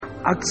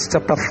Acts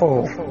chapter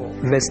 4,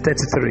 verse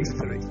 33.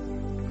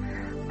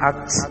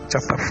 Acts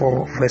chapter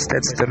 4, verse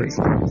 33.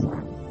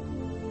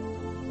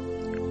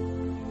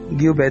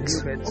 Gilbert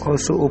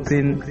also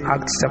opened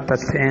Acts chapter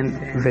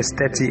 10, verse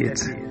 38.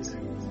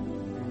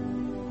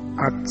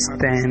 Acts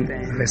 10,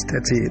 verse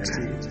 38.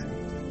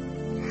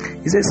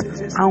 It says,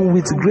 and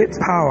with great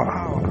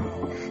power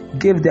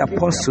gave the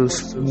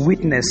apostles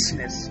witness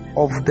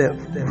of the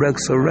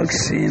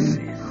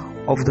resurrection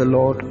of the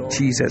Lord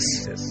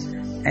Jesus,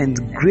 and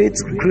great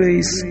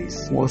grace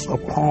was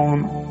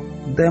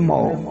upon them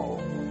all.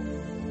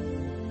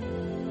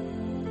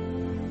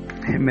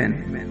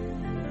 Amen.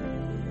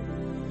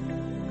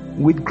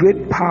 With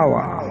great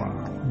power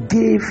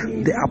gave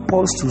the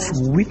apostles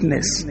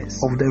witness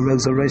of the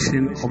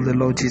resurrection of the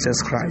Lord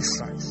Jesus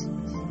Christ.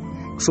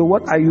 So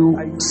what are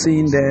you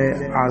seeing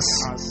there as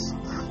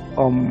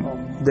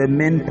the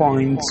main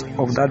point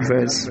of that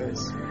verse?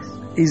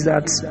 Is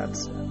that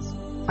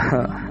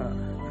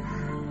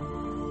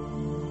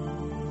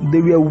they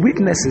were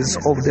witnesses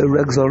of the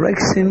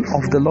resurrection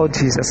of the Lord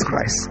Jesus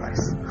Christ.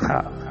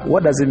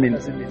 What does it mean?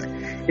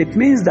 It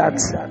means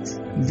that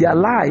their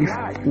life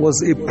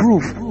was a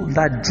proof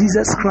that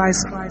Jesus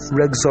Christ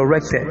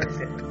resurrected.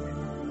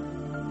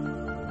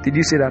 Did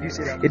you see that?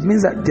 It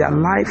means that their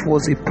life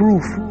was a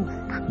proof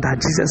that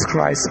Jesus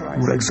Christ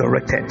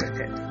resurrected.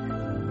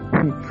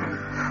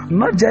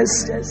 Not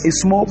just a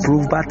small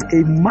proof, but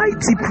a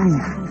mighty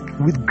proof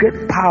with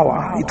great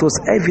power. It was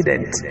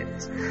evident.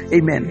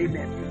 Amen.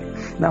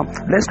 Now,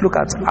 let's look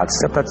at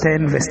Acts chapter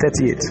 10, verse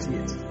 38.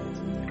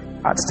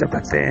 Acts chapter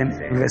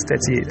 10, verse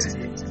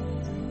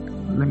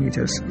 38. Let me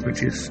just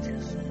reduce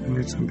a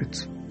little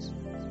bit.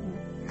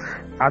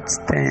 Acts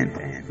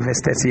 10,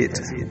 verse 38.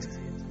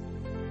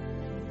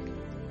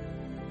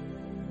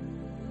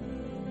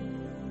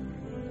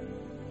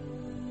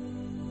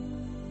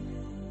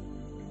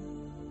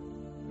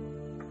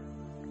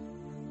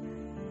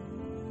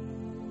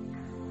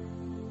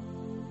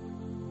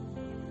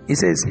 It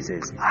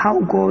says,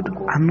 how God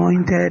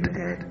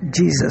anointed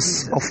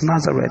Jesus of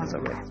Nazareth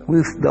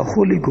with the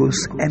Holy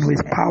Ghost and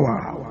with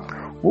power,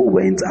 who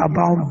went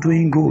about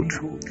doing good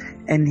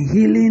and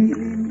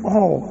healing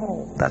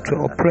all that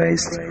were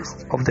oppressed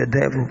of the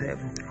devil,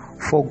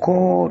 for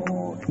God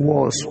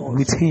was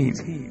with him.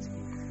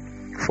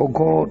 For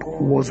God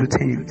was with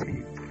him.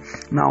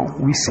 Now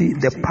we see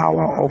the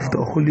power of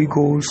the Holy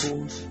Ghost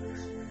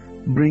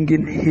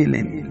bringing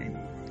healing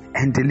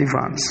and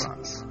deliverance.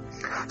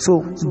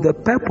 So the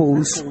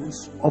purpose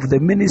of the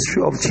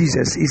ministry of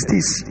Jesus is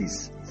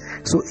this.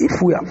 So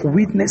if we are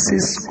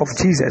witnesses of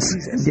Jesus,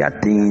 there are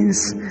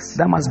things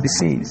that must be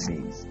seen.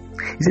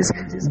 He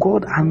says,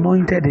 God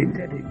anointed him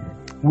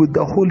with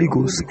the Holy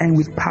Ghost and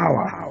with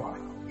power.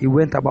 He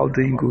went about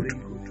doing good.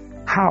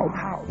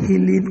 How?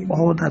 Healing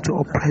all that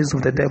were oppressed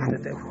of the devil,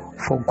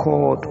 for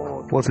God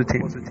was with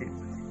him.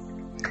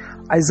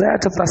 Isaiah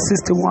chapter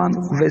 61,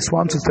 verse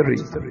 1 to 3.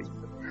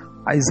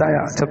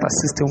 Isaiah chapter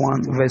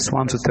 61, verse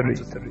 1 to 3.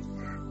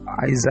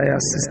 Isaiah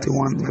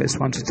 61, verse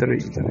 1 to 3.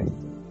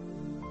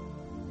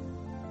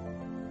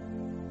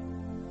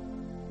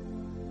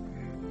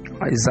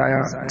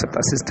 Isaiah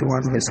chapter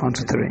 61, verse 1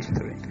 to 3.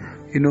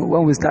 You know,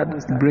 when we start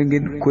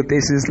bringing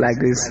quotations like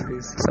this,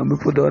 some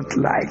people don't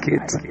like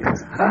it.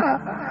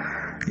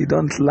 You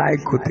don't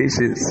like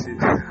quotations.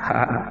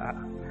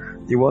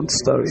 You want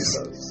stories.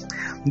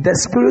 The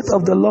Spirit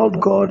of the Lord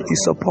God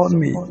is upon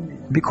me,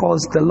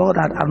 because the Lord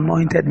had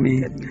anointed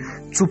me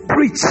to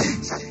preach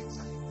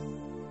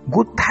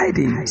good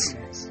tidings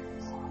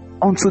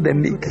unto the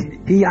meek.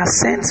 He has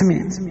sent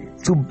me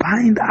to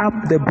bind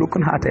up the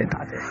brokenhearted,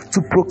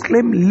 to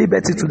proclaim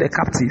liberty to the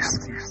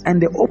captives,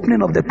 and the opening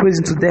of the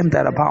prison to them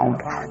that are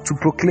bound, to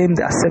proclaim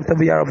the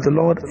acceptable year of the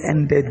Lord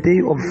and the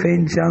day of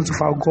vengeance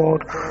of our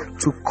God,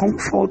 to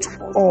comfort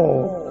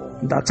all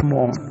that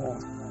mourn.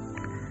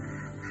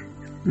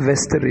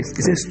 Verse 3, it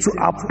says, to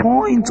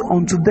appoint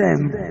unto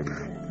them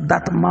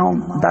that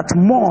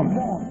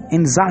mourn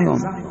in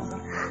Zion,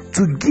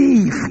 to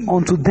give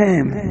unto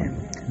them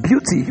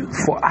beauty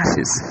for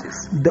ashes,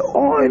 the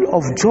oil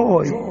of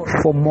joy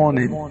for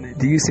mourning.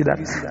 Do you see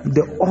that?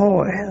 The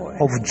oil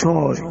of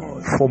joy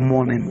for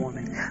mourning.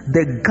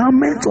 The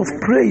garment of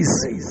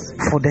praise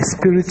for the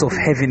spirit of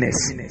heaviness.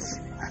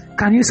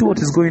 Can you see what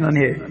is going on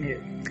here?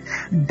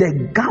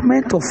 The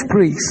garment of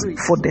praise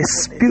for the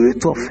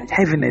spirit of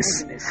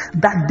heaviness,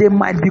 that they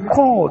might be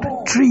called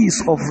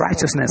trees of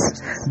righteousness,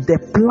 the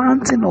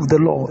planting of the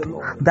Lord,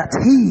 that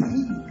he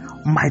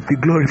might be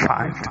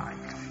glorified.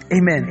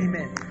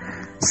 Amen.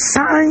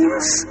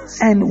 Signs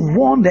and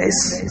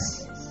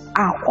wonders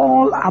are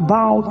all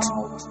about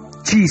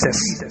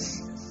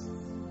Jesus.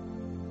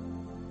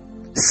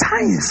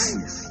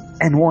 Signs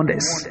and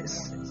wonders.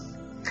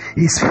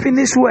 His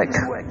finished work.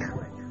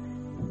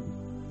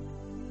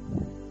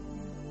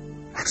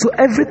 So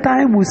every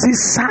time we see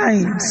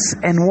signs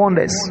and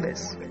wonders,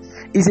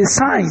 it's a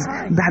sign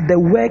that the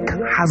work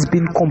has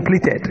been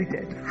completed.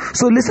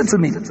 So listen to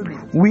me.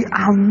 We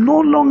are no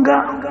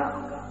longer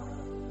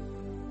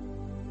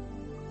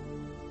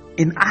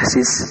In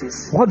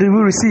ashes, what did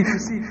we receive?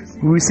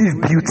 We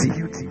receive beauty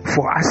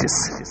for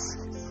ashes.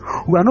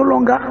 We are no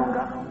longer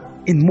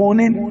in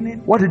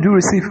mourning. What did we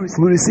receive?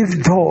 We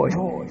receive joy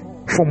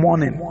for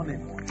mourning.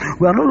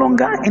 We are no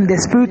longer in the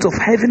spirit of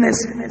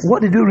heaviness.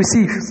 What did we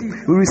receive?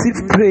 We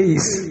receive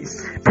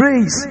praise.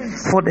 Praise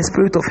for the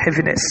spirit of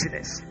heaviness.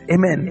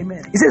 Amen.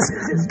 It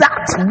says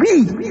that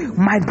we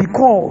might be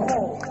called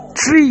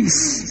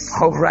trees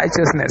of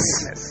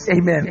righteousness.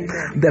 Amen.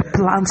 The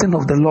planting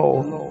of the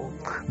Lord,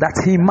 that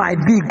he might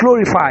be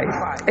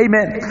glorified.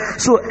 Amen.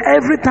 So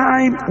every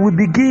time we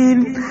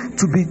begin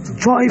to be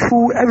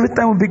joyful, every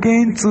time we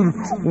begin to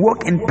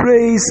walk in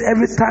praise,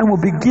 every time we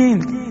begin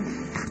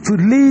to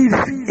live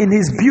in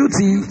his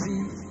beauty,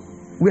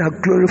 we are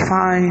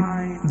glorifying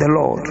the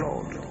Lord.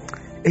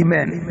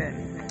 Amen.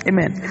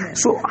 Amen.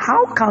 So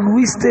how can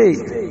we stay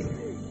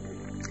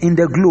in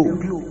the glow?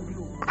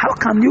 How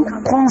can you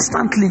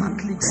constantly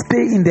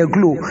stay in the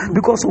glow?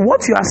 Because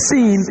what you are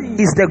seeing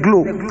is the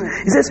glow.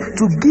 It says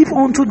to give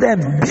unto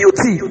them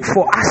beauty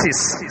for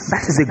ashes.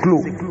 That is the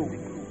glow.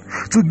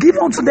 To give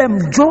unto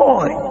them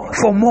joy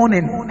for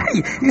mourning.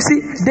 Hey, you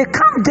see, they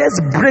can't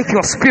just break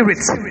your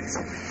spirit.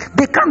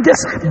 They can't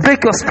just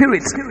break your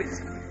spirit.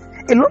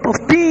 A lot of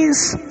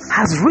things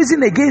has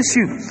risen against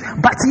you,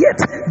 but yet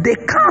they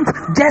can't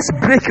just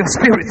break your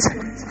spirit.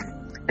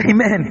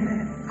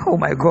 Amen. Oh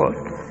my God.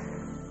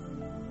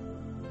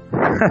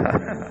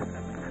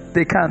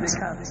 They can't.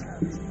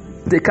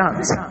 They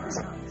can't.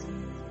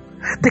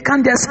 They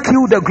can't just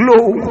kill the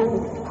glow.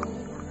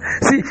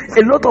 See,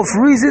 a lot of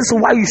reasons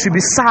why you should be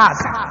sad.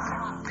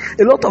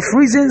 A lot of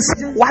reasons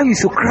why you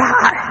should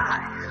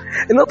cry.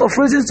 A lot of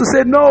reasons to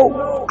say,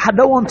 no, I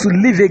don't want to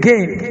live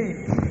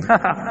again.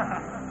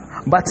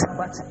 But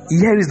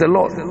here is the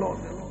Lord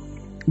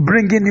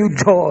bringing you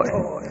joy.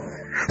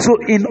 So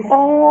in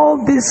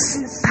all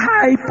this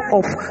type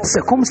of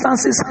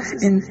circumstances,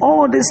 in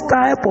all this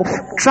type of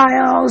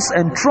trials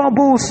and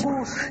troubles,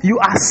 you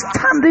are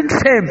standing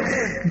firm.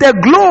 The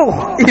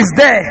glow is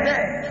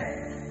there.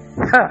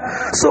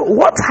 So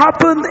what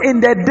happened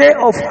in the day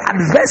of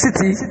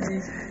adversity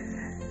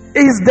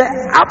is the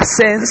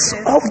absence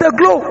of the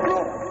glow.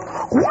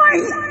 Why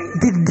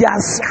did their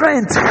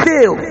strength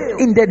fail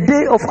in the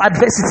day of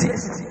adversity?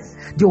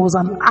 There was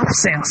an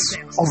absence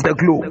of the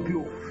glow.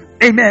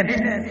 Amen.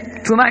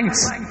 Tonight,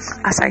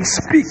 as I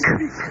speak,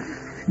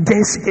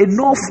 there's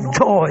enough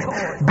joy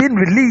being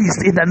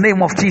released in the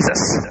name of Jesus.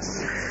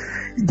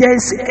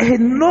 There's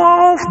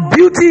enough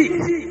beauty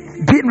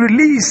being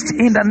released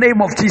in the name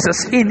of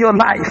Jesus in your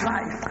life.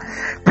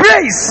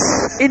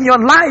 Praise in your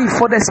life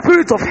for the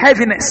spirit of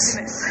heaviness.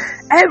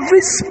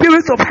 Every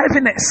spirit of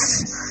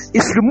heaviness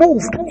is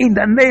removed in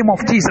the name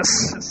of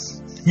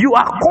Jesus. You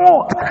are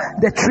called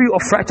the tree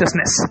of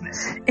righteousness.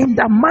 In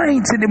the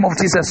mighty name of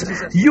Jesus,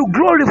 you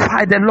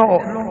glorify the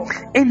Lord.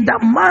 In the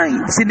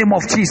mighty name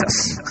of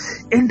Jesus.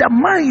 In the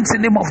mighty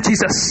name of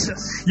Jesus,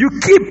 you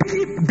keep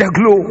the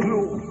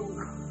glow.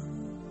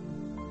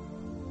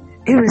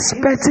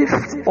 Irrespective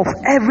of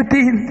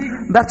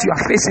everything that you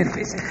are facing,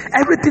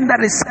 everything that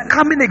is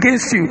coming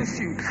against you,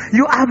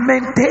 you are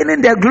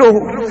maintaining the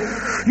glow.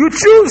 You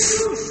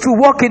choose to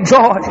walk in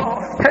joy.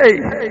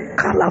 Hey,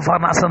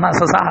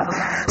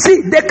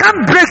 see, they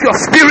can't break your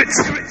spirit.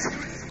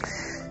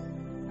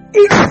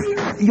 If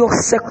your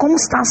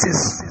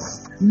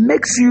circumstances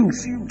makes you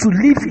to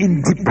live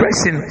in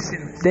depression,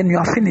 then you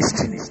are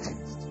finished.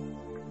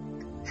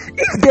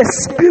 If the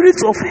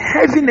spirit of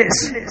heaviness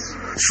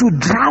should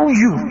drown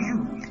you,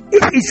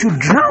 if it should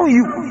drown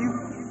you,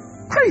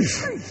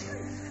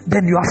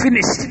 then you are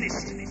finished.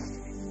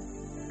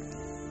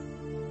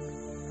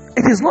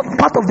 It is not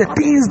part of the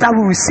things that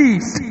we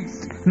received.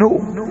 No,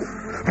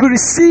 we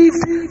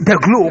received the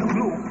glow.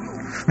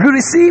 We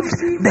received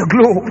the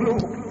glow.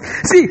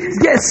 See,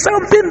 there's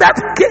something that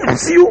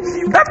gives you,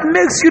 that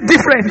makes you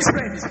different.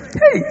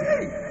 Hey,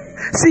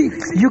 see,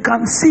 you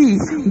can see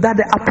that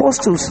the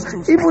apostles,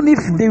 even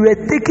if they were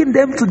taking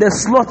them to the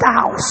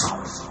slaughterhouse,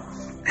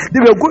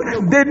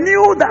 they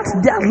knew that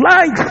their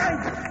life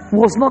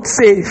was not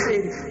safe.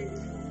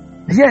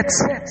 Yet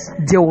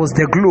there was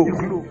the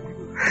glow.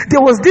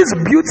 There was this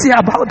beauty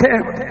about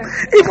them.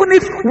 Even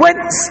if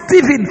when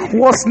Stephen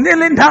was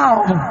kneeling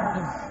down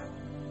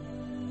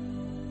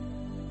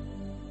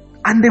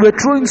and they were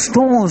throwing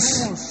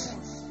stones,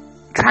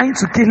 trying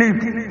to kill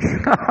him,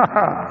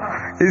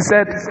 he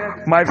said,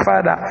 my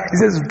father, he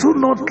says, do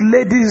not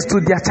lay this to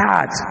their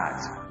charge.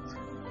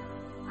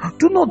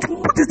 Do not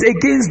put it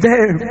against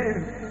them.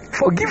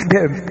 Forgive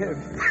them.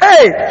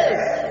 Hey,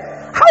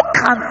 how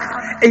can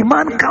a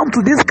man come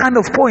to this kind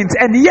of point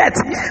and yet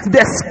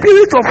the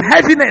spirit of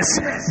heaviness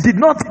did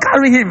not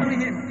carry him?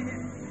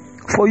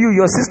 For you,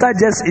 your sister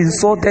just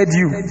insulted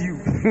you.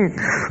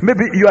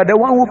 Maybe you are the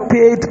one who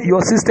paid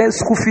your sister's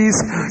school fees.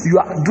 You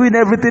are doing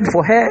everything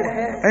for her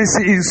and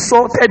she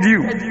insulted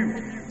you.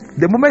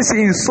 The moment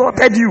she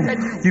insulted you,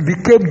 you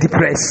became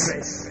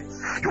depressed.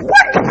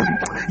 Why?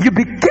 You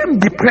became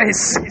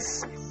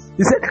depressed.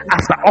 He said,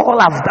 after all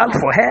I've done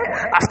for her,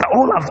 after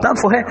all I've done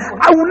for her,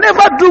 I will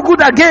never do good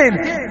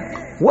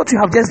again. What you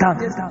have just done.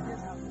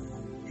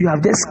 you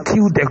have just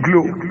killed the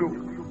glow.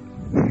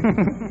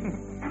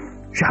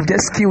 You have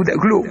just killed the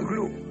glow.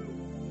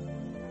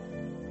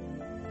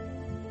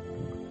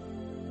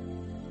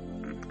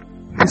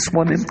 This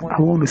morning,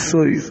 I want to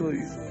show you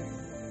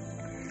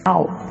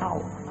how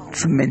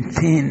to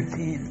maintain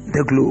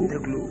the glow.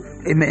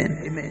 Amen.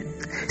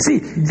 See,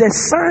 the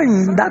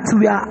sign that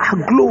we are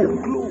aglow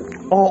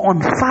or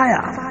on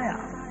fire.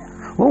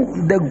 Well,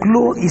 the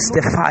glow is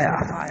the fire.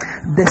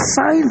 The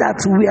sign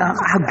that we are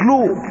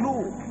aglow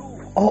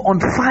or on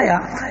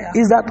fire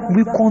is that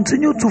we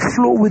continue to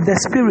flow with the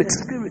Spirit.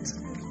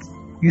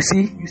 You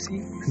see?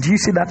 Do you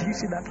see that?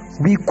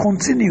 We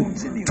continue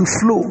to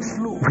flow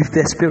with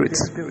the Spirit.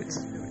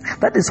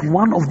 That is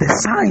one of the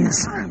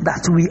signs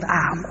that we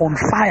are on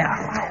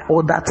fire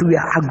or that we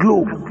are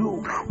aglow.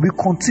 We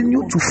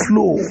continue to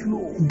flow.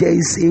 There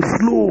is a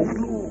flow.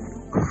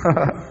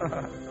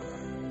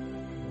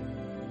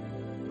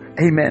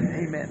 Amen.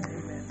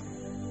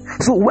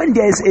 So when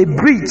there is a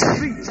breach,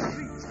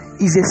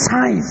 is a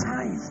sign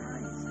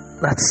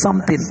that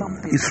something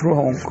is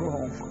wrong.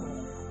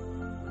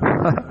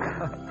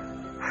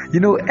 You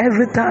know,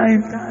 every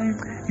time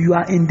you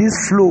are in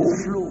this flow,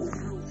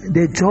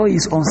 the joy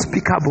is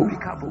unspeakable.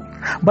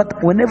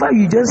 But whenever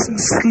you just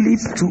slip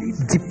to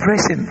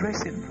depression,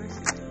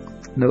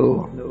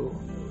 no,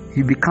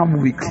 you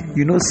become weak.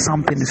 You know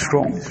something is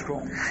wrong.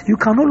 You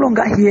can no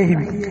longer hear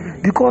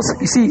him, because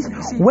you see,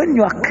 when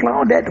you are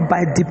clouded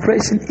by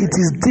depression, it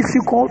is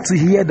difficult to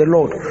hear the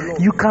Lord.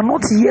 You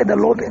cannot hear the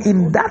Lord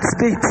in that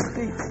state.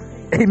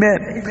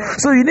 Amen.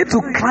 So you need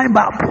to climb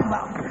up,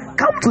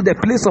 come to the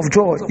place of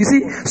joy. You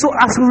see, so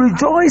as we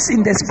rejoice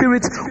in the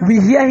Spirit, we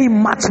hear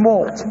him much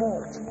more.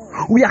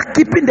 We are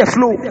keeping the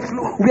flow.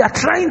 We are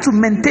trying to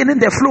maintain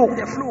the flow.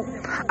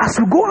 As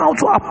we go out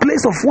to our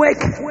place of work,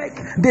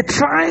 they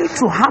try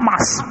to harm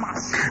us.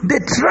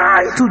 They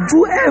try to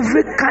do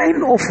every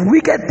kind of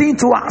wicked thing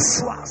to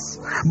us.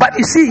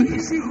 But you see,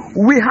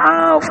 we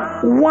have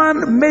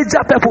one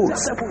major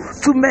purpose: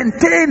 to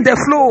maintain the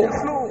flow.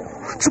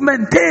 To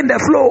maintain the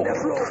flow.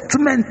 To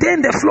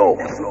maintain the flow.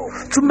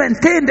 To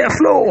maintain the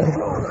flow.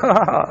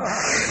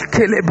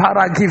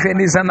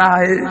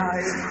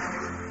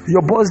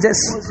 Your boss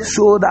just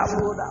showed up.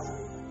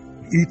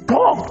 He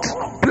talked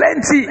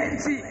plenty.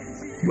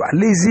 You are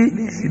lazy.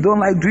 You don't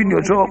like doing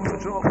your job.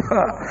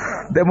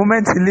 The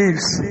moment he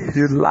leaves,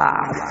 you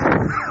laugh.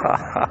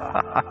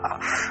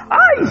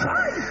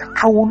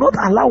 I will not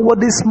allow what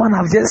this man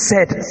have just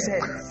said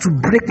to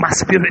break my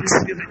spirit.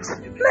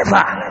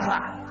 Never.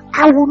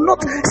 I will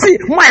not. See,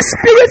 my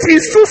spirit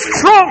is too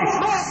strong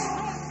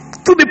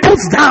to be put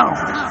down.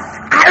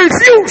 I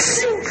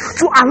refuse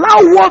to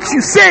allow what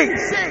you say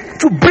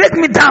to break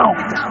me down.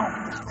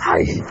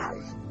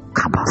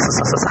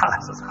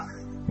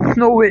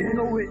 No way.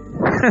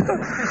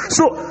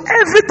 So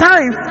every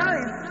time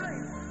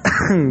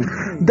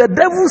the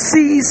devil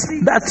sees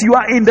that you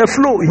are in the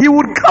flow, he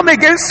would come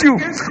against you.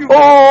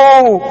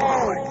 Oh,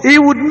 he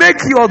would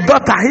make your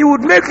daughter, he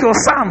would make your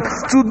son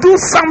to do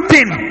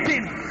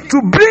something to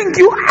bring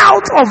you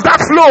out of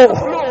that flow.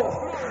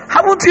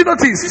 Haven't you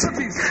noticed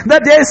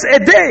that there is a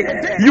day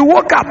you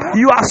woke up,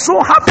 you are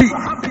so happy,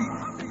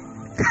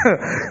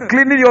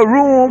 cleaning your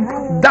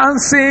room,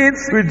 dancing,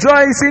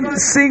 rejoicing,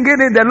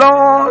 singing in the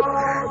Lord,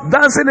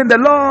 dancing in the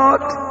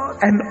Lord,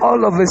 and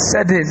all of a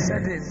sudden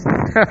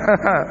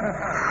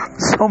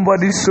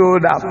somebody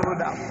showed up.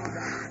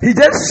 He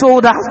just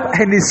showed up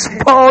and he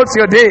spoiled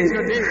your day.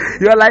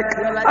 You are like,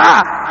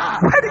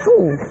 why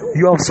do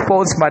you have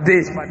spoiled my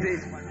day?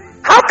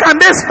 How can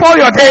they spoil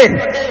your day?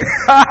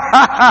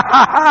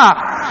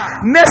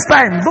 Next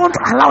time, don't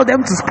allow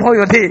them to spoil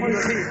your day.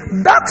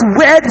 That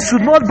word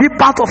should not be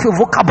part of your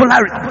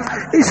vocabulary.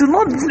 It should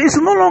no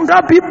longer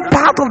be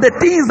part of the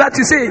things that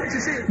you say.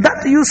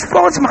 That you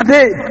spoiled my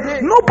day.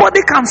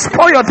 Nobody can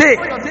spoil your day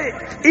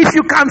if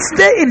you can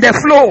stay in the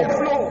flow.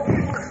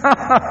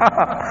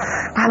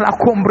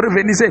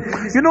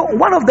 You know,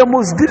 one of the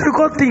most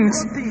difficult things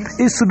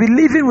is to be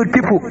living with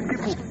people.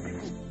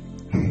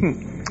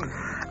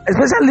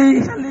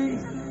 Especially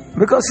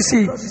because you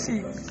see,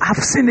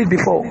 I've seen it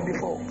before.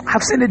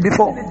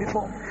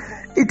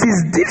 It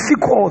is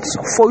difficult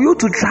for you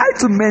to try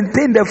to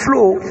maintain the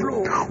flow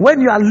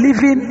when you are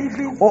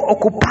living or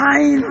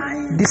occupying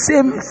the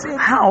same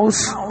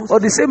house or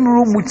the same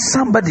room with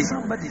somebody.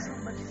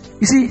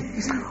 You see,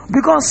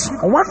 because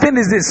one thing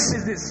is this: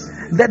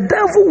 the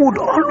devil would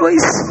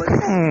always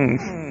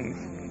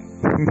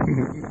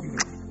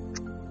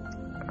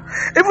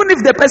even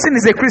if the person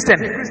is a Christian,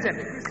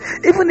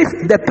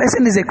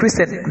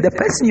 the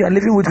person you are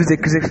living with is a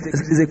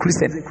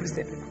Christian.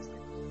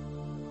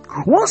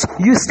 Once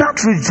you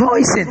start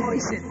rejoicing,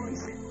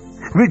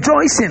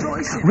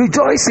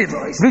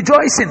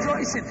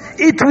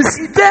 it will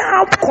stir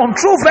up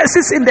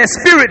controversies in the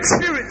spirit.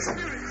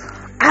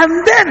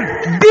 And then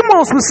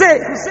demons will say,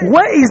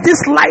 where is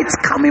this light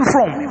coming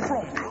from?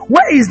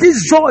 Where is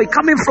this joy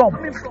coming from?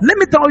 Let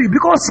me tell you,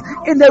 because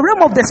in the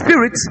realm of the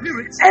spirit,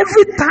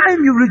 every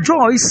time you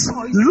rejoice,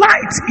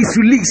 light is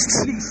released.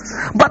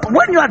 But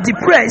when you are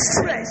depressed,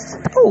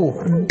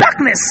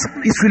 darkness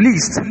is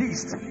released.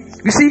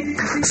 You see,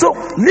 so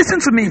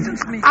listen to me.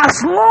 As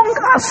long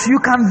as you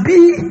can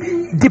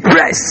be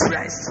depressed,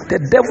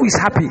 the devil is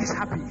happy,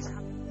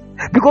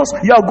 because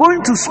you are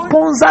going to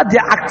sponsor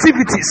their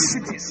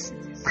activities.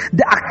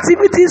 The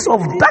activities of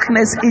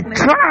darkness, it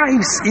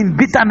thrives in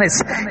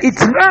bitterness, it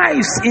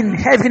thrives in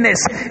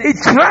heaviness, it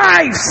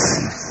thrives.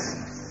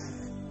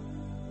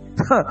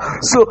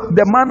 So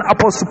the man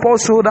Apostle Paul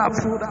showed up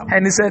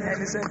and he said,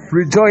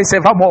 rejoice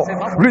evermore,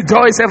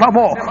 rejoice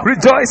evermore,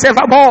 rejoice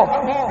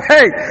evermore.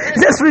 Hey, he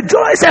says,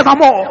 rejoice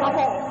evermore.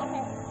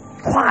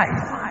 Why?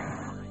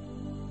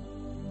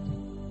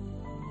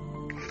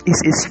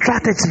 It's a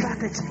strategy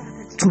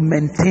to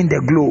maintain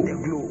the glow.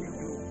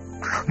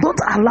 Don't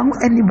allow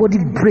anybody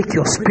break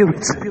your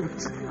spirit.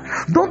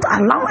 Don't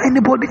allow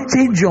anybody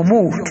change your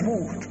mood.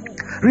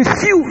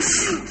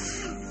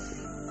 Refuse.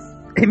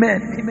 Amen.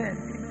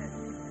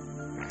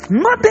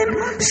 Nothing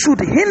should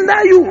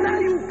hinder you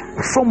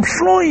from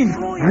flowing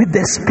with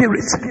the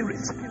spirit.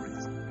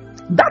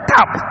 That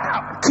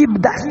tap, keep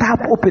that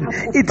tap open.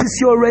 It is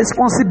your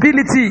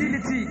responsibility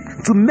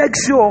to make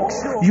sure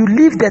you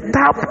leave the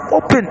tap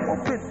open.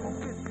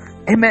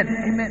 Amen.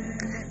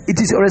 It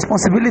is your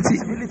responsibility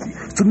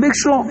to make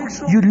sure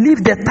you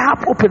leave the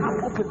tap open.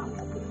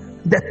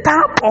 The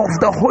tap of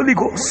the Holy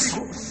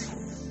Ghost.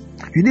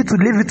 You need to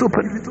leave it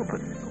open.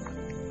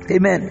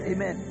 Amen.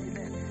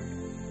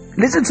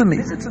 Listen to me.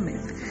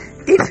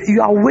 If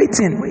you are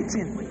waiting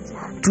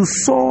to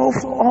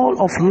solve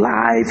all of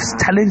life's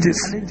challenges,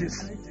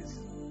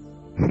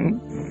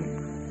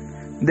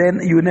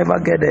 then you will never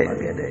get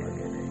there.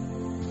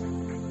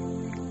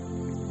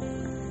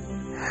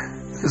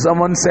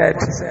 Someone said,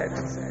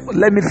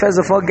 let me first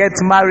of all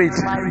get married,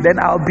 then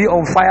I'll be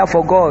on fire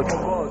for God,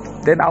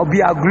 then I'll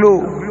be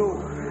aglow.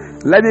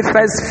 Let me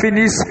first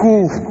finish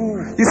school.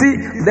 You see,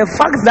 the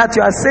fact that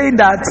you are saying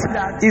that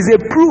is a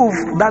proof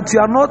that you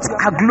are not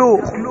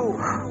aglow.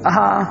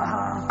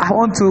 I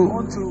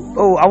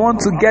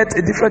want to get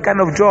a different kind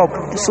of job,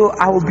 so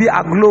I will be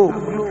aglow.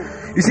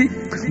 You see,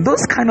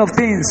 those kind of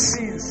things.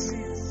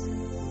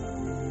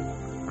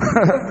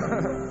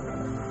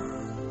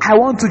 I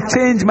want to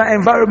change my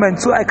environment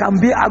so I can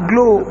be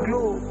aglow.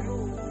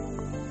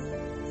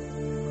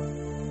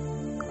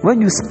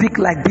 When you speak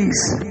like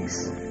this,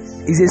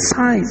 it's a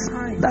sign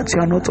that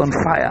you are not on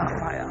fire.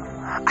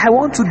 I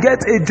want to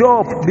get a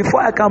job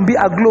before I can be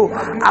aglow.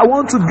 I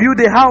want to build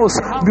a house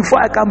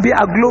before I can be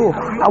aglow.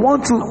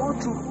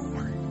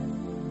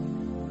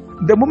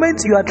 The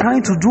moment you are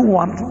trying to do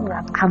one,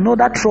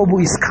 another trouble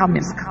is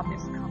coming.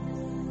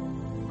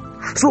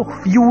 So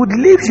you would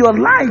live your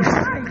life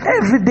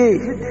every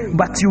day,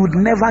 but you would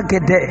never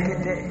get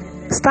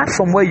there. Start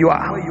from where you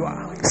are.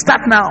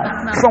 Start now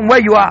from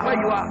where you are.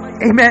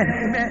 Amen.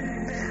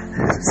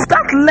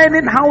 Start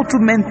learning how to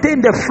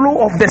maintain the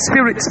flow of the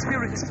Spirit.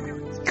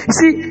 You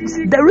see,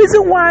 the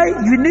reason why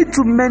you need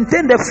to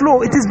maintain the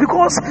flow, it is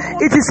because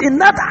it is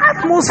in that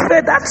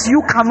atmosphere that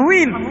you can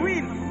win.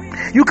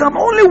 You can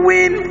only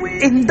win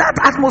in that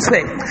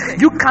atmosphere.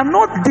 You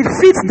cannot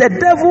defeat the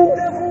devil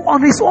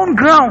on his own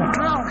ground.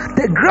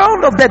 The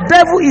ground of the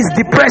devil is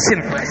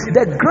depression.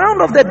 The ground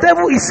of the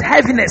devil is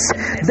heaviness.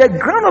 The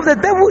ground of the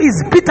devil is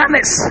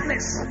bitterness.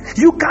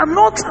 You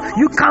cannot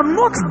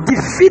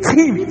defeat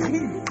him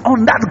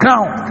on that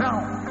ground.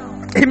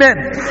 Amen.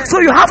 So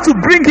you have to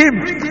bring him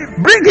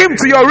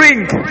to your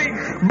ring.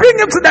 Bring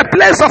him to the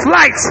place of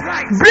light.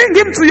 Bring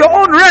him to your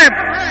own realm.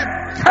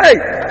 Hey.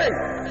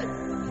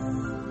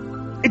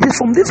 It is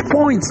from this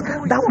point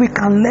that we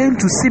can learn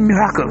to see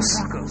miracles.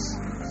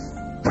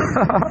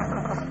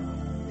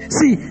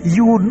 See,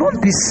 you will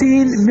not be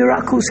seeing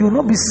miracles, you will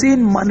not be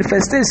seeing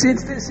manifestation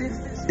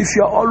if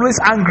you are always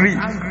angry.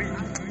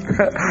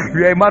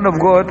 You are a man of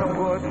God,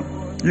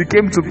 you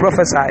came to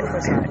prophesy.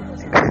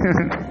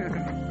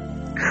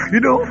 You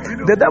know,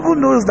 the devil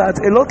knows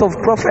that a lot of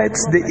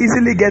prophets, they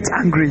easily get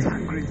angry.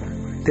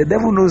 The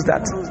devil knows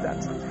that.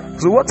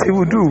 So what he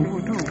will do,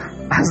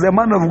 as the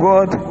man of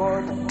God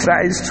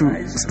tries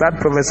to start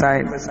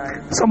prophesying,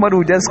 somebody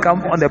will just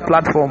come on the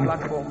platform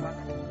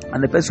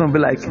and the person will be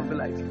like,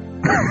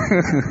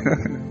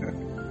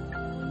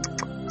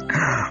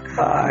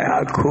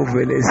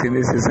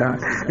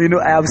 you know,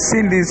 I have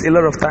seen this a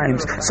lot of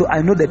times, so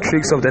I know the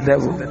tricks of the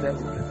devil.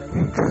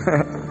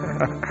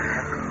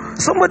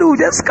 Somebody will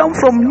just come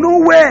from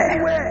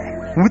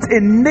nowhere with a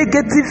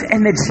negative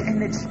energy,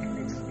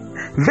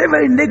 very,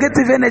 very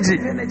negative energy.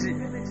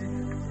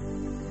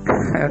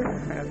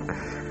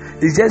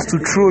 It's just to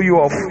throw you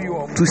off,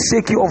 to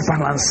shake you off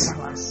balance,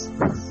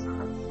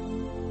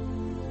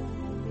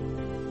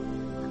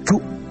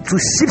 to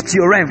shift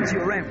your realm.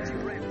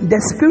 The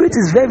spirit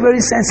is very,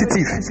 very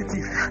sensitive.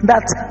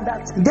 That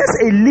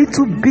just a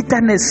little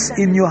bitterness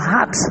in your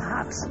heart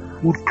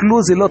would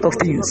close a lot of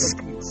things.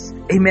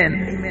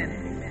 Amen.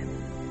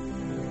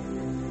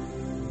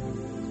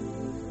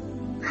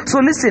 So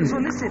listen,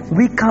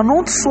 we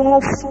cannot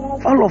solve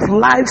all of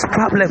life's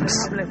problems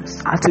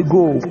at a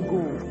go.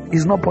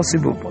 It's not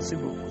possible.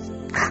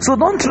 So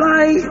don't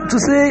try to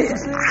say,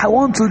 I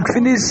want to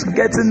finish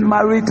getting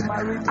married,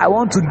 I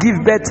want to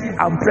give birth,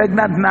 I'm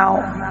pregnant now,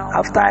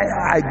 after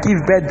I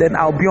give birth then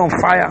I'll be on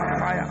fire.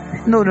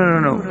 No.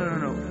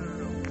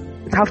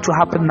 It has to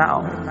happen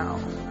now.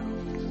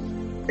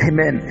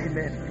 Amen.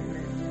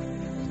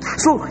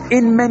 So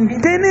in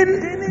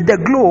maintaining the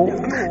glow,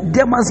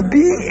 there must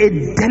be a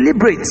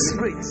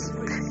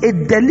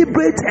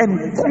deliberate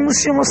and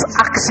conscious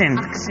action.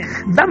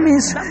 That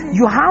means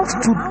you have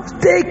to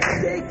take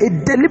a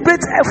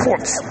deliberate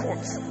effort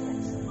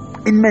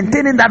in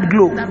maintaining that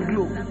glow.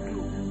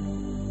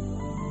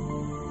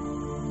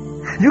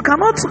 You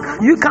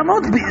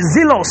cannot be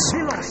zealous.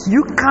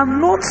 You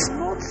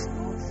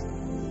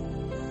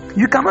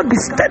cannot be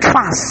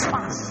steadfast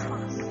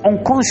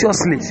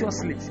unconsciously.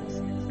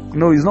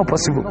 No, it's not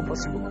possible.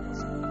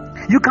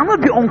 You cannot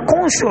be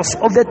unconscious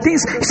of the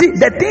things. See,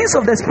 the things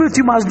of the Spirit,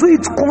 you must do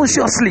it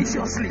consciously.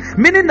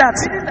 Meaning that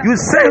you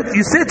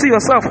say to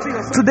yourself,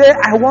 today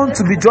I want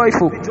to be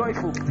joyful.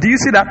 Do you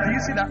see that?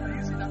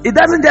 It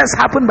doesn't just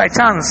happen by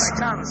chance.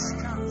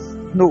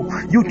 No,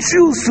 you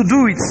choose to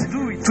do it.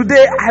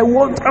 Today I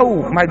want,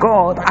 oh my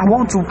God, I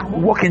want to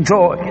walk in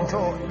joy.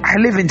 I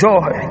live in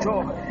joy.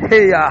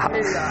 Hey,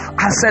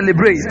 I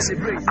celebrate.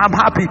 I'm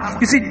happy.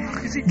 You see,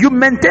 you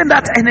maintain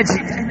that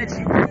energy.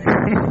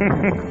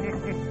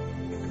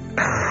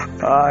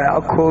 I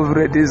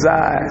cover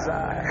desire.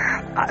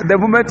 The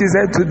moment you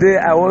say today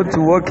I want to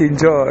walk in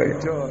joy,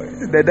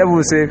 the devil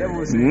will say,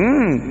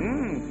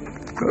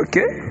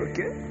 okay.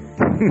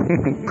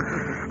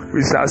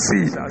 We shall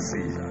see.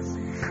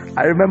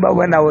 I remember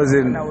when I was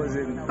in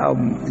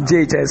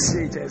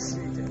JHS,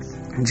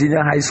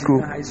 junior high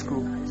school.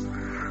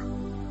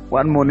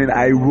 One morning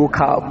I woke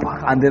up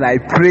and then I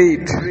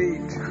prayed.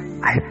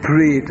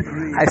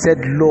 I said,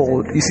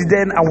 Lord, you see,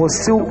 then I was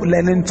still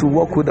learning to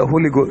walk with the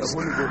Holy Ghost.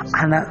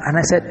 And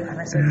I said,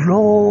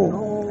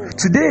 Lord,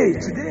 today,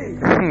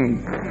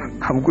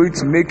 I'm going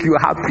to make you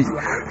happy.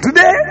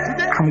 Today,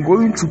 I'm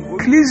going to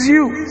please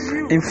you.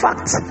 In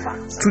fact,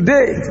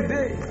 today,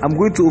 I'm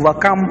going to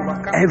overcome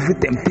every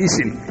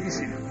temptation.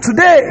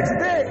 Today,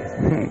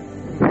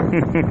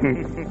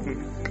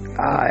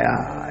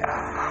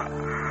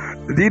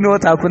 do you know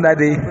what happened that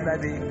day?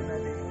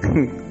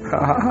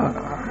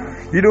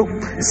 You know,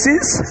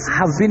 since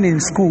I've been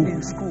in school,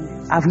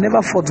 I've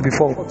never fought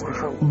before.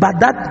 But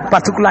that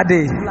particular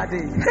day,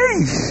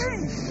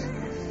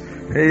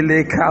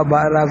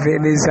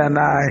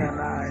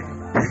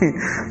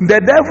 the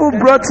devil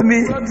brought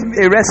me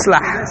a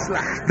wrestler.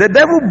 The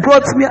devil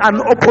brought me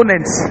an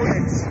opponent.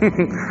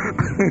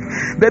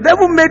 The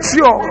devil made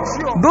sure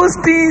those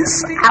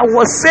things I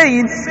was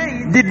saying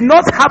did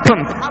not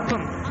happen.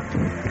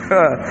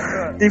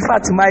 In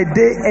fact, my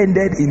day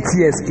ended in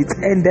tears. It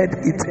ended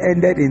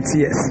in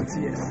tears.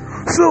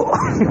 So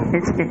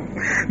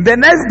the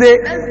next day,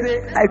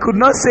 I could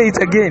not say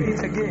it again.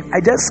 I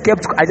just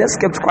kept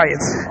quiet.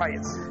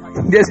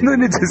 There's no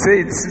need to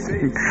say it.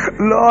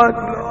 Lord,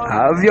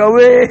 have your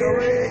way.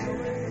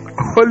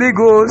 Holy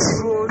Ghost,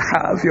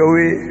 have your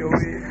way.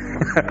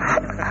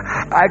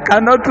 I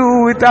cannot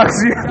do without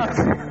you.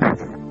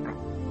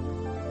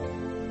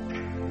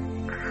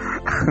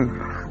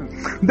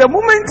 The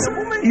moment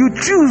you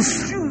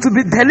choose to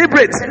be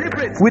deliberate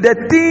with the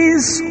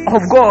things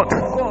of God,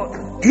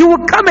 He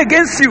will come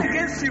against you.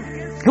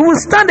 He will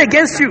stand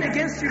against you.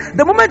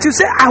 The moment you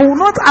say, I will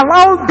not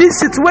allow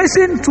this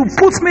situation to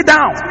put me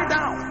down,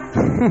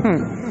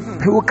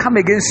 He will come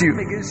against you.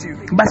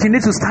 But you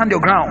need to stand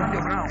your ground.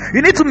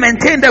 You need to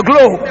maintain the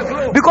glow,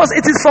 because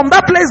it is from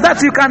that place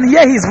that you can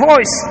hear His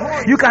voice.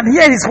 You can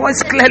hear His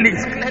voice clearly.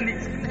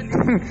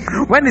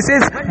 When He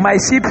says,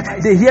 my sheep,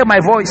 they hear my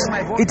voice,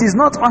 it is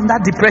not under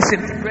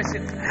depression.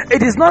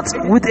 It is not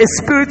with a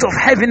spirit of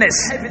heaviness.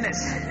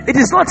 It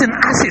is not in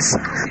ashes.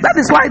 That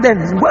is why then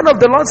one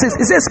of the Lord says,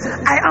 He says,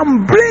 I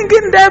am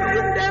bringing them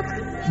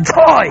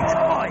joy.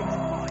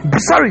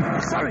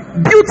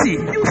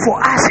 Beauty for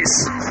ashes.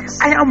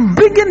 I am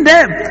bringing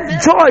them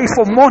joy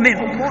for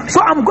mourning. So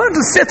I'm going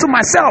to say to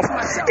myself,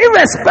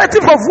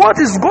 irrespective of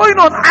what is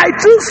going on, I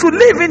choose to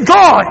live in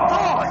joy.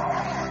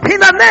 In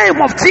the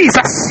name of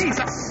Jesus.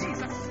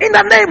 In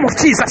the name of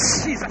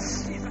Jesus.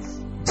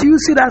 Do you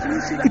see that?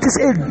 It is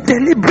a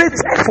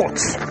deliberate effort.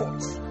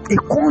 A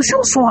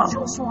conscious one.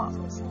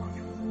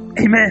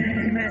 Amen.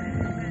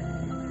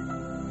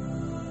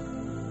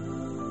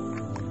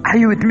 Are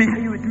you with me?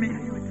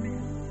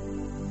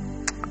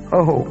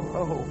 Oh.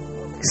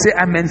 Say,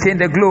 I maintain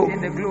the glow.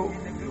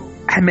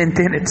 I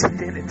maintain it.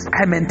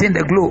 I maintain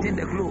the glow.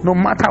 No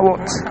matter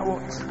what.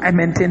 I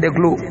maintain the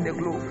glow.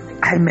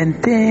 I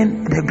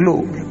maintain the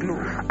glow.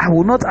 I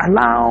will not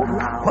allow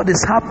what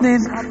is happening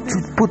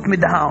to put me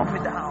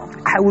down.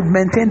 I would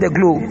maintain the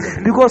glow,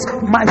 because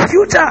my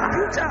future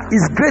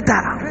is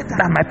greater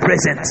than my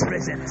present.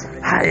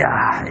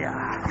 Higher.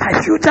 My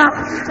future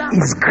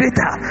is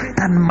greater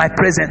than my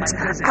present.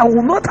 I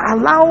will not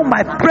allow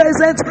my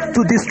present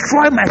to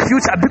destroy my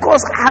future,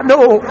 because I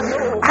know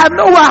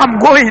where I'm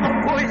going.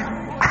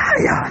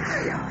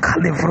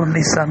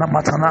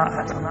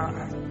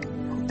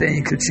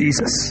 Thank you,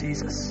 Jesus.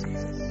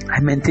 I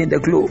maintain the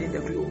glow.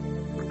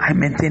 I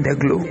maintain the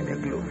glow.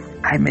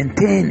 I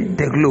maintain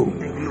the glow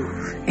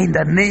in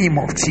the name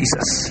of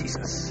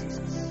Jesus.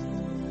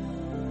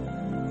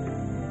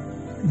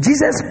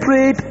 Jesus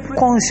prayed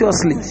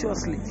consciously.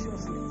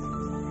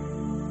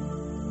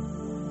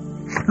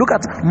 Look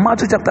at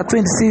Matthew chapter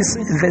 26,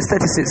 verse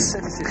 36.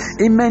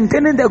 In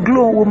maintaining the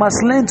glow, we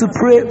must learn to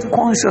pray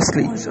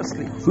consciously.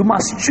 We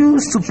must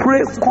choose to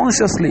pray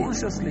consciously.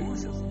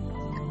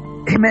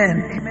 Amen.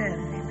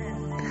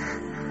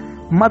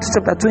 Matthew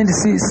chapter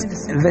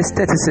 26, verse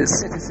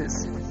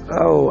 36.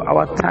 Oh,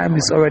 our time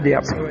is already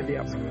up.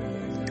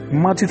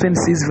 Matthew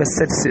 26, verse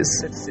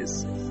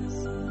 36.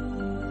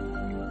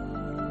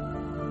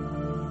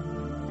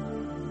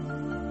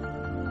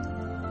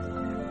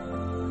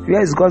 Here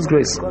is God's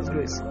grace.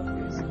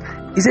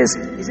 He says,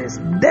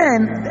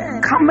 then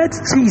cometh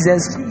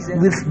Jesus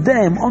with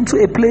them unto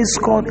a place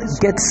called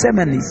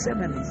Gethsemane,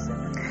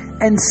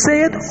 and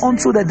said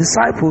unto the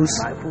disciples,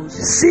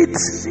 sit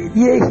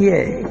ye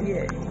here,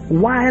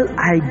 while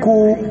I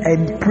go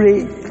and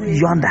pray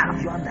yonder.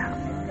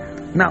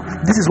 Now,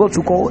 this is what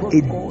we call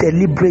a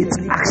deliberate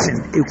action,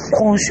 a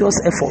conscious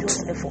effort.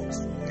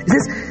 He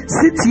says,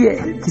 sit here.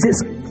 He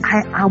says,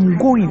 I am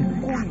going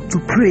to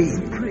pray.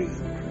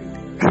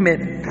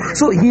 Amen.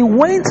 So he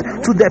went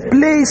to the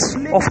place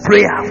of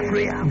prayer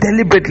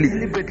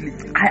deliberately.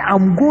 I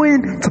am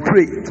going to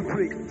pray.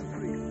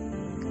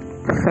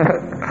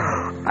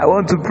 I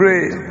want to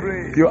pray.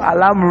 Your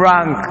alarm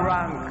rang.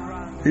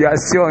 You are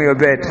still on your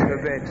bed.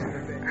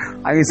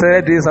 And you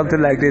started doing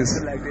something like this.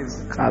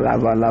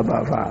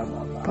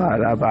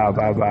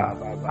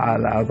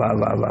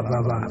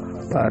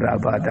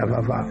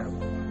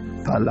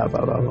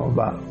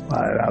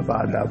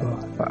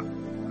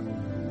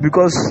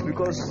 Because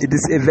it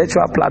is a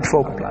virtual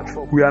platform.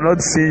 We are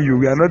not seeing you.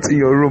 We are not in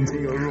your room.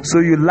 So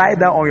you lie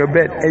down on your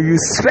bed and you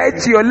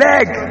stretch your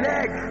leg.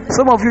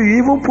 Some of you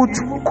even put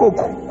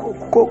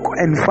Coke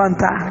and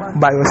Fanta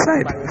by your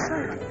side.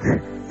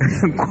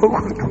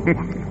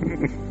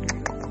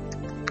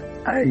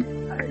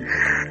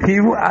 He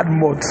will add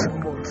malt.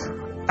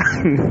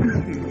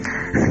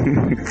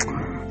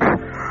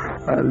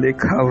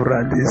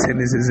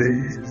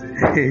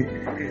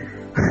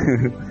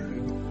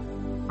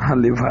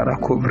 And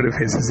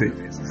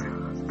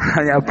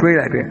you are praying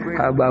like that.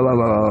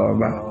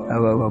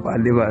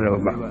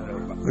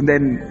 And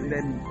then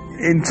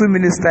in 2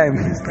 minutes time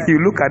you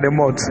look at the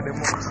mouth.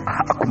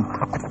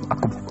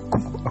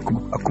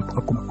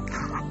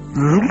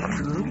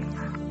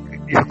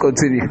 You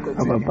continue.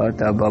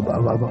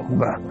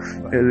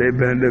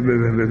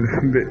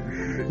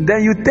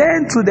 Then you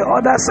turn to the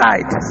other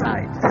side.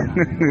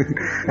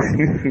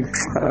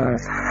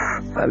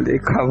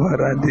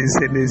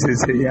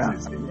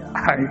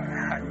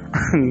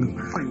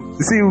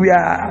 See, we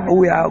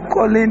are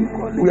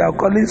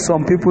calling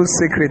some people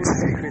secret.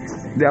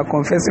 They are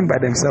confessing by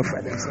themselves.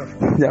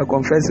 They are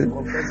confessing.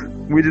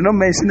 We do not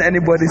mention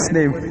anybody's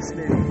name.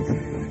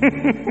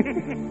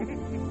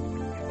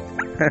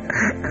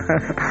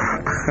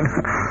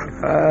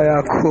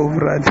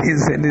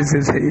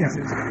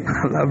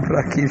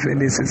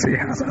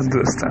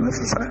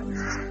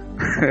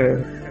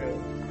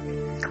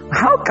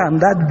 How can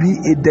that be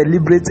a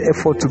deliberate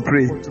effort to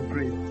pray?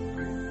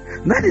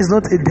 That is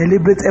not a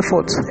deliberate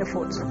effort.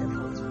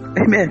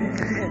 Amen.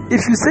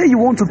 If you say you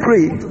want to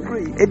pray,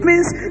 it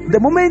means the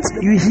moment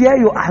you hear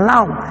your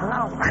alarm,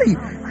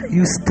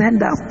 you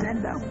stand up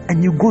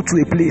and you go to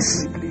a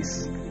place.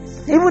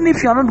 Even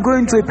if you are not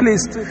going to a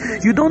place,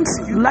 you don't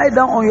lie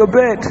down on your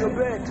bed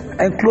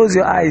and close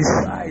your eyes.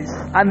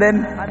 And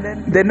then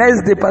the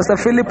next day, Pastor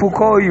Philip will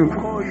call you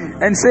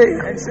and say,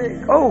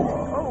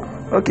 oh,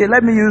 okay,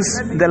 let me use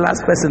the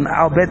last person,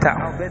 Alberta.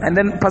 And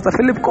then Pastor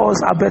Philip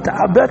calls Alberta.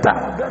 Alberta,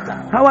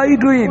 how are you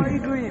doing?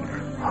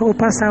 Oh,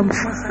 Pastor, I'm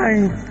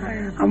fine.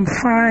 I'm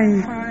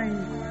fine.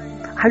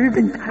 Have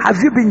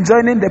you been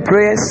joining the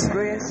prayers?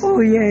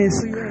 Oh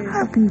yes,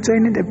 I've been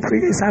joining the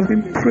prayers. I've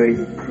been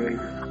praying.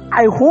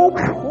 I hope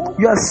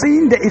you are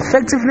seeing the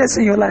effectiveness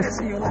in your life.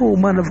 Oh,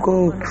 man of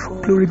God,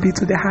 glory be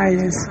to the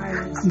highest.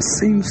 I'm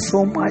seeing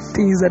so much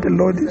things that the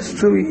Lord is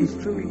doing.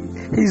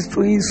 He's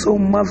doing so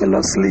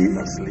marvelously.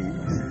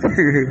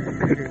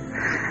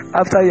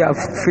 After you have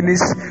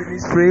finished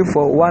praying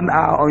for 1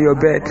 hour on your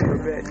bed,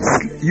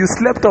 you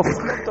slept off.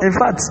 In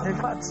fact,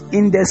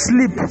 in the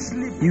sleep,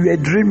 you were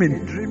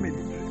dreaming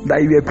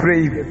that you were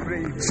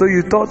praying. So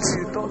you thought,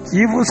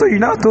 you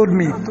now told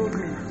me,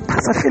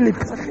 Pastor Philip,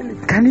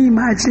 can you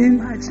imagine?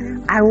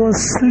 I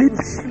was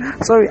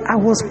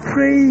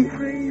praying,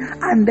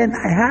 and then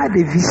I had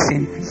a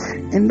vision.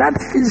 In that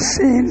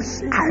vision,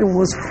 I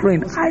was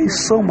praying. I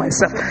saw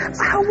myself.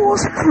 I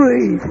was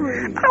praying.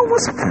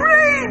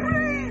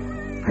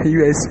 You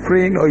were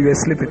praying or you were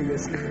sleeping.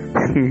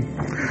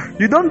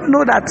 You don't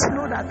know that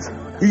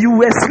you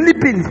were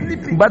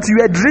sleeping, but you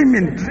were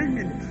dreaming.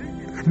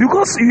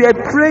 Because you were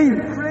praying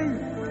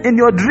in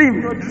your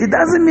dream, it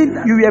doesn't mean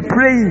you were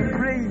praying.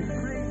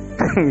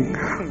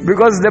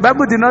 Because the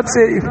Bible did not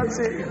say,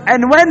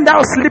 and when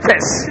thou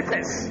sleepest,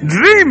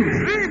 dream,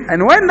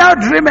 and when thou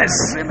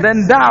dreamest,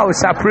 then thou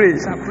shalt pray.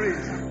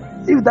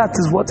 If that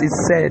is what is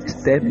said,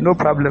 then no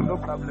problem.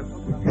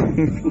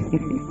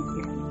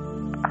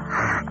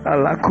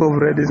 I've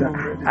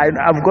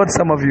got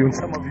some of you.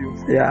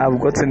 Yeah, I've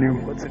gotten you.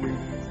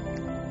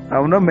 I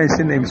will not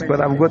mention names,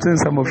 but I've gotten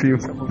some of you.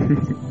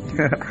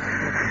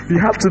 You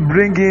have to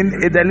bring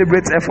in a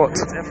deliberate effort.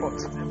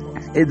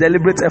 A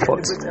deliberate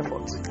effort.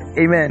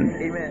 Amen.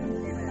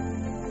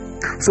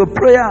 So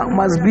prayer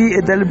must be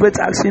a deliberate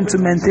action to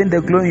maintain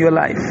the glow in your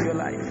life.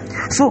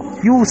 So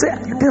you will say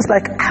things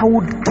like, I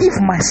would give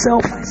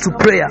myself to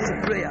prayer.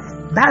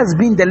 That has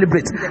been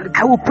deliberate.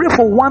 I will pray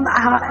for 1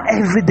 hour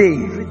every day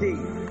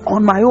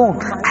on my own.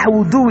 I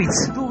will do it.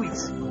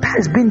 That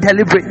has been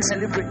deliberate.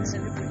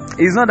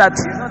 It's not that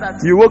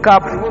you woke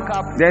up,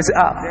 then say,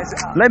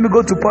 let me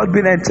go to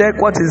Podbean and check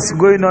what is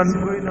going on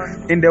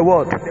in the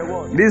world.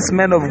 These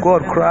men of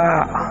God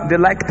cry, they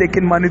like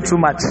taking money too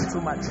much.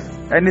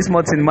 Any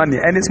smart in money,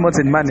 any smart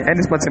in money,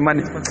 any smart in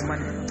money.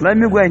 Let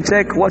me go and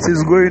check what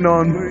is going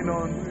on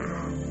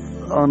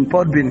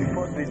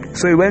Podbean.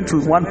 So he went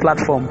to one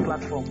platform.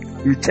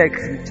 You check.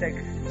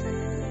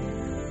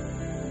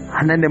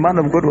 And then the man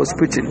of God was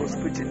preaching.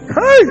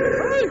 Hey!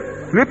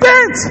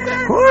 Repent!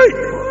 Hey!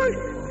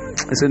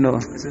 I said, no,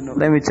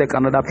 let me check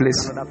another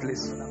place.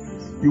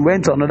 You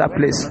went to another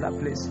place.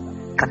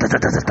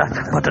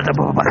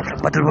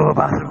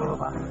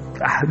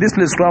 This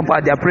place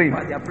rampart, they are praying.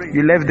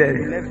 You left there.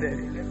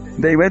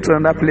 Then you went to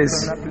another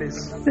place.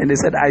 And they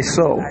said, I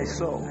saw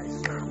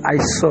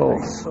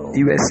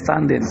you were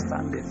standing.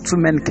 2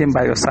 men came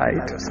by your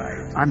side.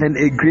 And then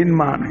a green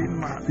man,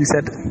 he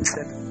said,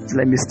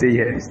 let me stay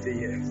here.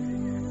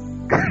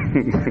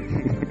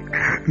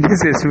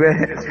 This is where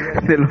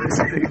the Lord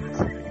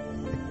said,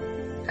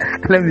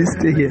 let me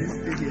stay here.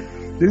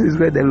 This is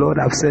where the Lord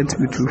have sent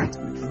me to.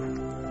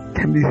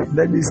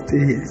 Let me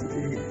stay here.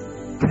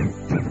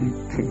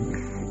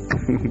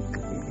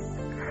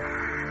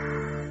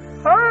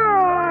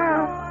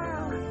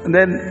 And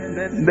then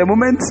the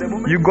moment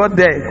you got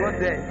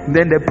there,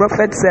 then the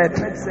prophet said,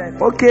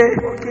 okay,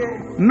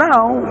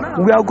 now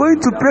we are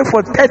going to pray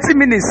for 30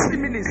 minutes.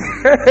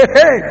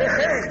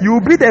 You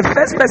will be the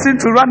first person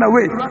to run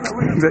away.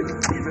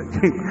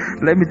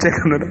 Let me check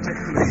another.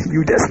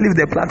 You just leave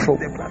the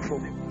platform.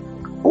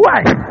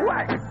 Why?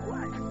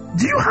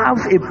 Do you have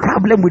a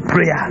problem with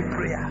prayer?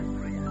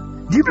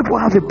 Do you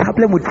people have a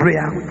problem with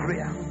prayer?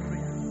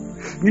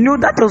 You know,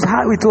 that was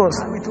how it was.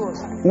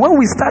 When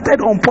we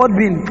started on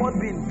Podbean,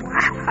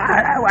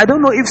 I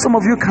don't know if some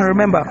of you can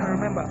remember.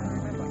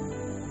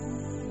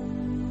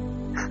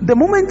 The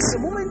moment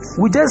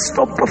we just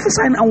stopped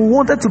prophesying and we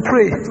wanted to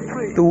pray,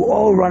 they will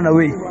all run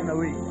away.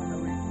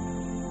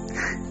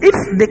 If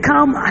they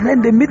come and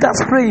then they meet us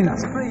praying,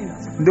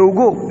 they will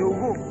go.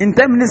 In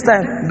 10 minutes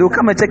time, they will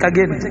come and check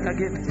again.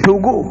 They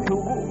will go.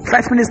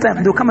 5 minutes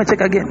time, they will come and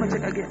check again.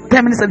 10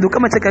 minutes time, they will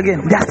come and check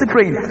again. They are still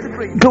praying.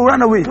 They will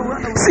run away.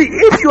 See,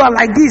 if you are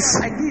like this,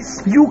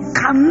 you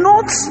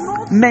cannot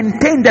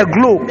maintain the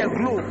glow.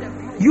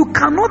 You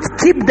cannot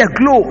keep the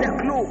glow.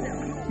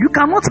 You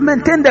cannot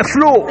maintain the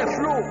flow.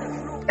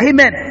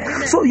 Amen.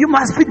 So you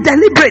must be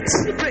deliberate.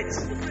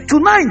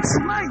 Tonight,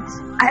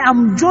 I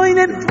am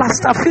joining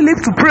Pastor Philip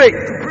to pray.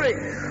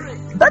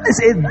 That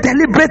is a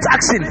deliberate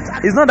action.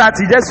 It's not that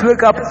you just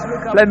wake up,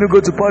 let me go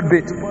to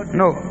Podbean.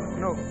 No.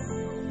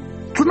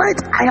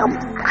 Tonight, I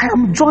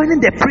am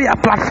joining the prayer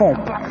platform.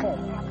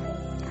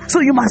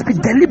 So you must be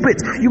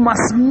deliberate. You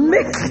must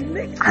make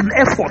an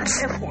effort.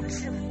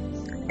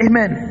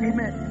 Amen.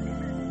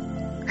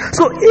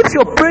 So if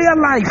your prayer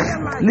life,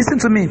 listen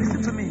to me,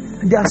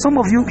 there are some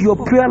of you, your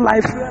prayer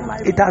life,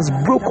 it has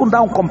broken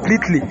down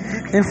completely.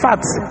 In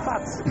fact,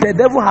 the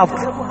devil have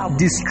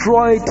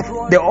destroyed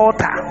the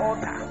altar.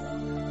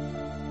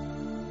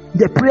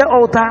 The prayer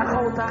altar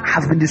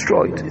has been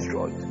destroyed.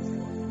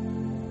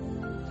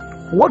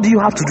 What do you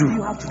have to do?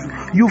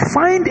 You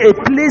find a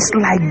place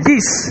like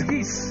this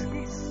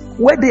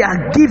where they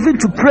are given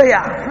to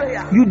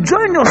prayer. You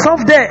join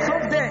yourself there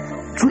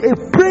to a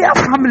prayer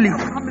family.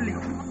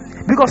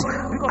 Because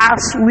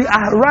as we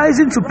are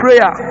rising to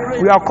prayer,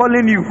 we are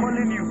calling you.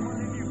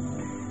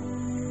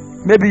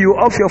 Maybe you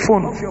off your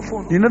phone.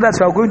 You know that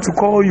we are going to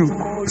call you.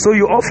 So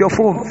you off your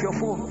phone.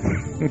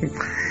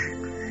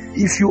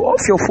 If you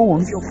off your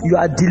phone, you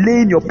are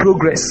delaying your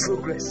progress.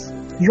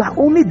 You are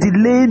only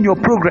delaying your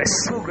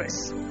progress.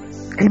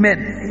 Amen.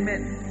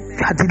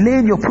 You are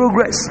delaying your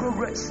progress.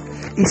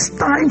 It's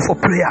time for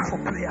prayer.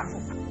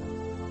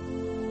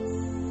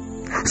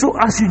 So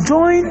as you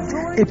join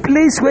a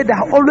place where they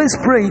are always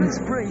praying,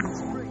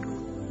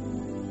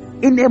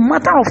 in a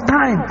matter of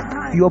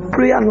time, your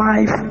prayer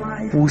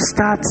life will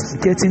start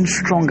getting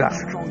stronger.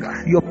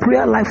 your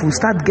prayer life will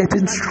start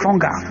getting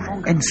stronger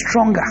and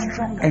stronger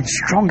and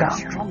stronger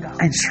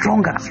and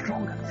stronger.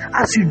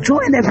 As you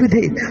join every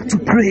day to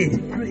pray,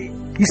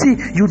 you see,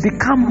 you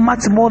become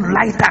much more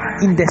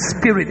lighter in the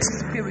spirit.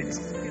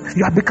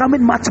 You are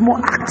becoming much more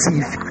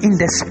active in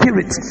the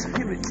spirit.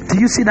 Do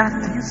you see that?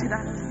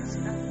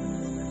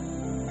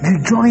 You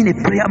join a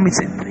prayer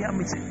meeting.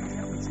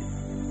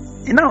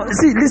 Now,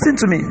 see, listen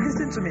to me.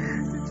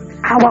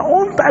 Our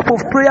own type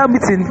of prayer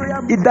meeting,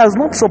 it does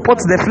not support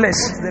the flesh.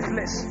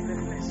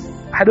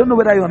 I don't know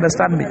whether you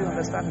understand me.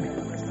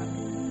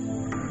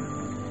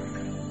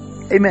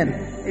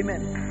 Amen.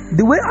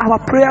 The way our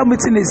prayer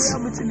meeting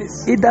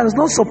is, it does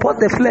not support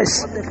the flesh.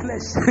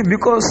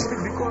 Because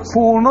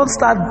we will not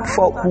start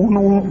for,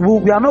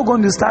 we are not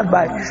going to start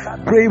by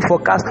praying for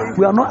cast.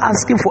 We are not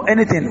asking for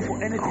anything.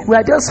 We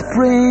are just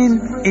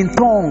praying in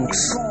tongues.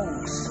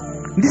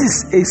 This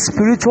is a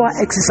spiritual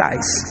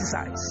exercise.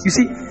 You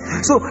see,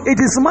 so it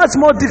is much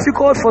more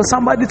difficult for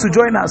somebody to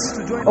join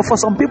us, or for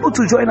some people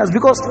to join us,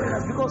 because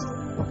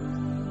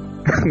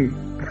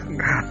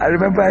I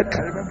remembered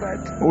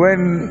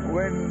when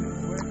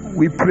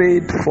we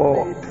prayed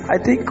for, I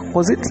think,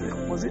 was it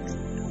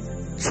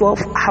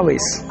 12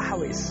 hours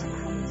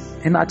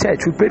in our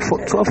church. We prayed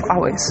for 12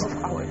 hours.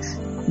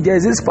 There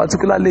is this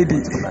particular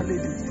lady.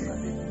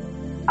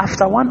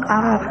 After 1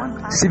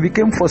 hour, she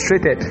became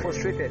frustrated.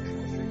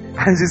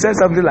 And she said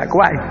something like,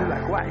 why?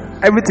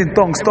 Everything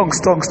tongues. Don't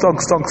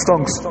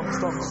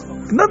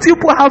you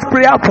people have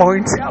prayer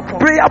points?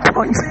 Prayer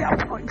points.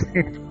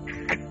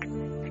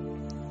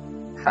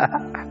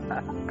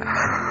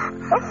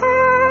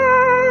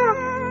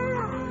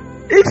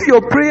 If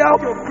your prayer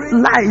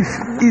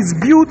life is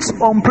built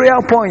on prayer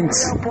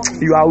points,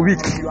 you are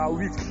weak.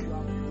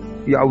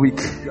 You are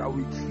weak.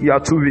 You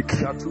are too weak.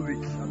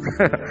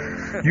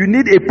 You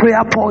need a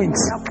prayer point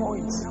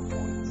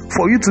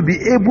for you to be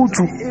able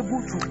to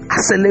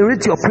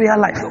accelerate your prayer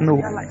life.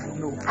 No.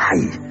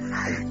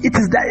 It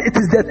is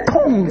the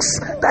tongues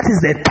that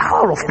is the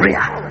power of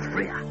prayer.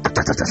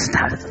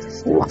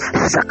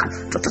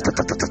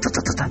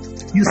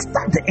 You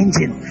start the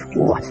engine.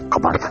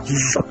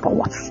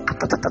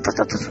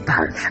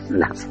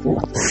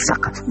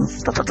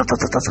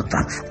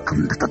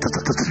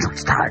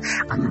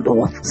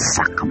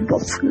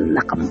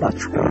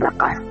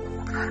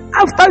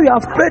 After you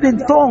have prayed in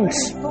tongues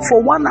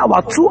for 1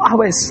 hour, 2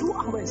 hours,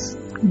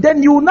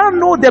 then you will now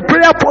know the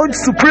prayer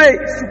points to pray.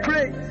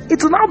 It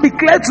will now be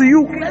clear to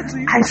you,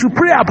 I should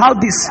pray about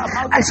this.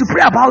 I should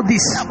pray about this.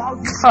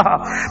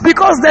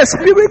 Because the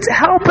Spirit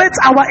helpeth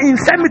our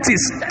infirmities.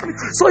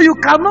 So you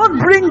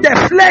cannot bring the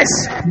flesh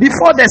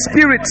before the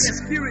Spirit.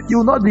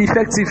 You will not be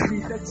effective.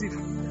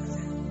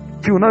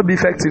 You will not be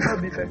effective.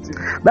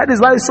 That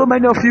is why so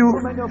many of you,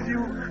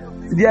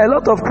 there are a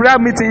lot of prayer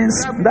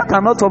meetings that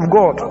are not of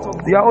God.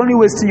 You are only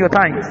wasting your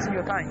time.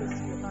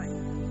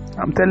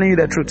 I'm telling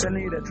you the truth.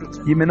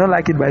 You may not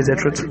like it, but it's the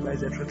truth.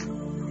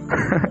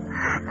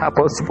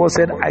 Apostle Paul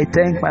said, I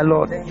thank my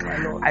Lord.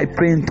 I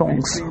pray in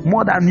tongues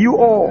more than you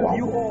all.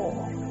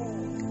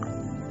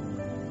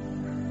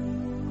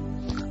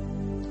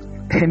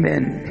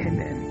 Amen.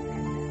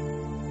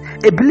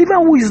 A believer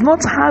who is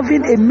not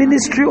having a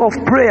ministry of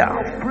prayer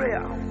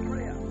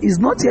is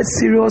not yet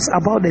serious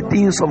about the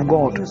things of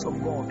God.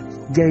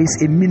 There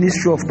is a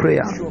ministry of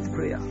prayer.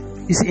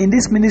 You see, in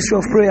this ministry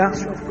of prayer,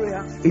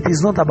 it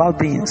is not about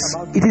things.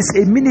 It is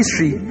a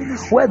ministry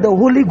where the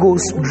Holy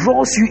Ghost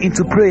draws you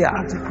into prayer.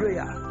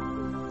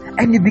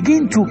 And you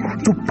begin to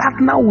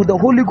partner with the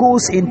Holy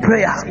Ghost in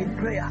prayer.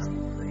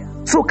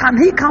 So can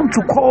he come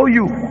to call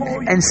you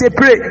and say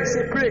pray?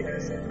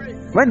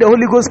 When the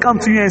Holy Ghost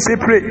comes to you and say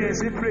pray,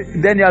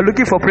 then you are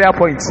looking for prayer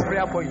points.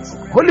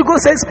 Holy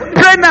Ghost says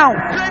pray now.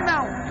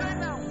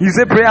 You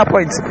say prayer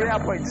points.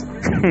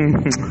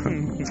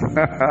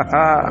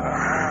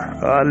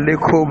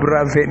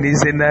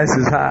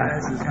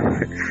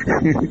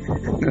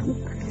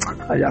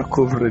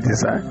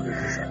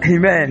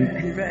 Amen.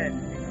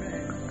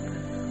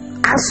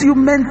 As you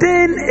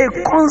maintain a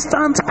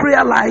constant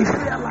prayer life,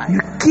 you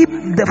keep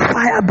the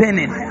fire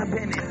burning.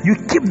 You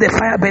keep the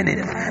fire burning.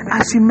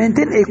 As you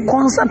maintain a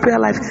constant prayer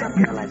life,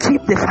 you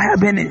keep the fire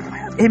burning.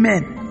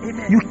 Amen.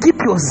 You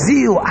keep your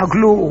zeal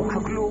aglow.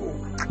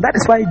 That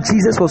is why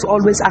Jesus was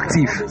always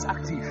active.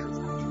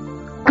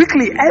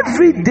 Quickly,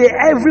 every day,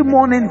 every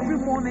morning,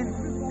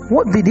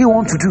 what did he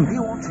want to do?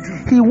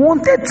 He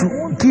wanted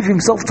to give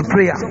himself to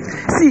prayer.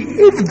 See,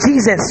 if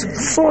Jesus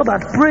saw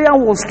that prayer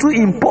was too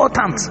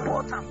important,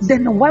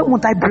 then why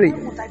won't I pray?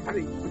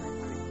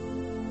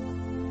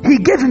 He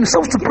gave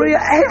himself to prayer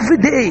every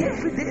day.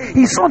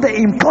 He saw the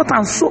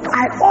importance, so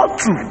I ought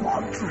to.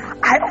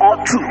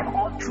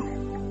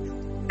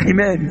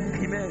 Amen.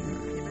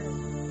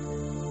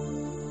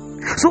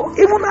 So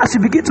even as you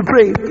begin to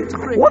pray,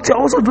 what you're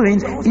also doing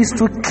is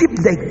to keep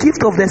the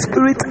gift of the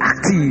Spirit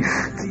active.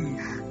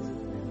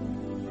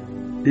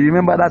 Do you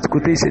remember that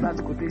quotation?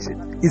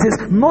 It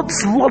says, not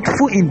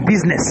slothful in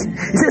business.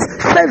 It says,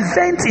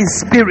 fervent in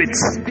spirit.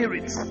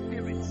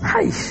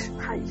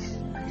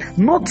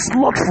 Not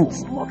slothful.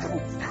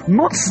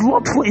 Not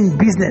slothful in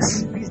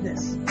business.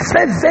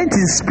 fervent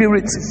in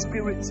spirit.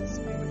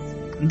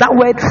 That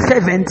word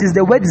fervent is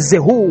the word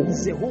zeho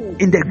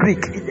in the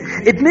Greek.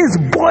 It means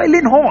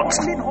boiling hot.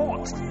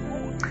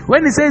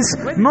 When it says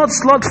not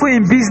slothful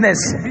in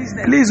business,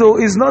 please,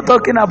 it's not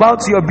talking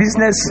about your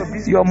business,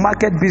 your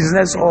market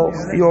business, or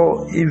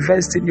your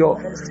investing. No,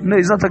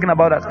 it's not talking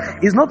about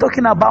that. It's not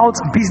talking about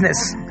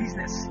business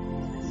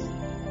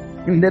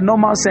in the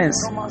normal sense.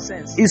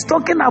 It's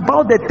talking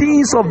about the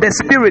things of the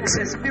spirit.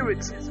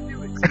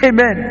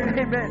 Amen.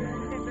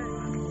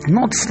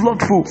 Not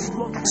slothful.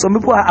 Some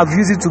people have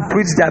used it to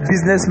preach their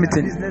business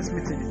meeting.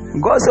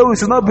 God said we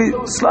should not be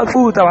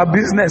slothful with our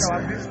business.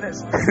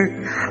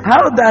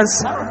 How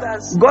does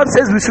God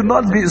says we should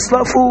not be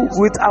slothful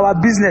with our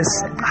business?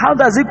 How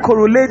does it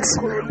correlate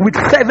with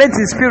fervent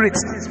in spirit?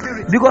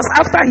 Because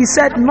after he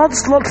said not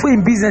slothful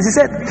in business, he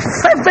said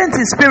fervent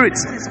in spirit.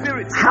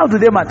 How do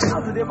they match?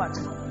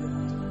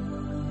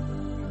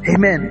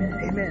 Amen.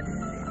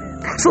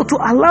 So to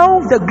allow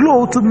the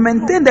glow, to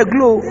maintain the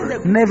glow,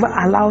 never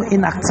allow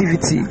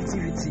inactivity.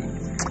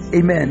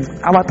 Amen.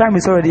 Our time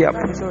is already up.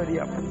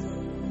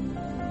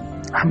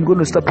 I'm going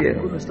to stop here.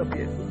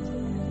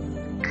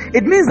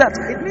 It means that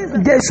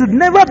there should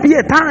never be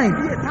a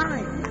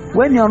time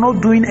when you are not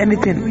doing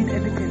anything.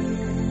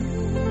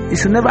 It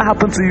should never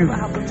happen to you.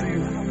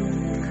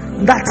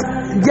 That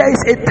there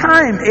is a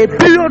time, a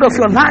period of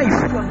your life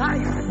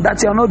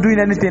that you are not doing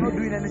anything.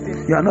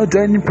 You are not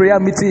joining prayer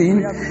meeting.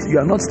 You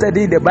are not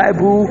studying the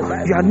Bible.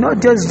 You are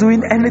not just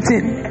doing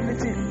anything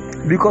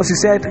because you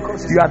said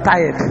you are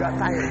tired.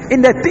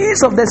 In the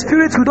things of the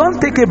spirit, we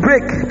don't take a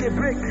break.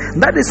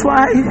 That is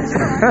why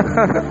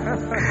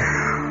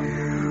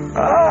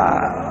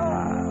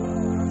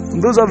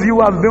those of you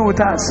who have been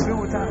with us,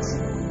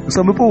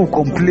 some people will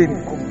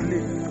complain.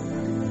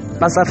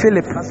 Pastor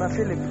Philip,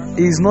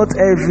 it's not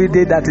every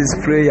day that is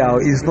prayer.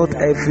 It's not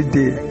every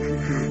day.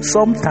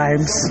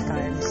 Sometimes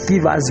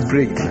give us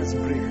break.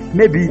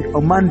 Maybe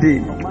on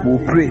Monday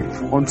we'll pray,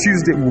 on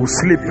Tuesday we'll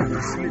sleep,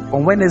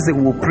 on Wednesday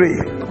we'll pray,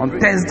 on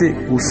Thursday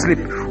we'll sleep,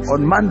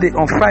 on Monday,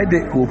 on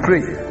Friday we'll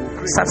pray,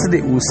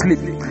 Saturday we'll sleep,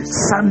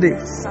 Sunday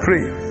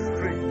pray.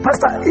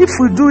 Pastor, if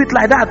we do it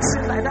like that,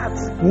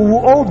 we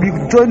will all be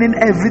joining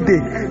every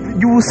day.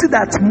 You will see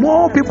that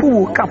more people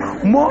will come,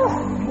 more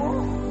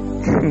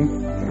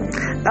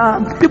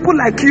people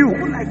like you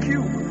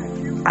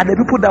are the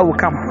people that will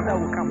come.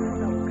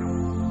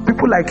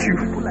 People like you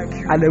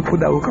are the people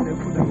that will come.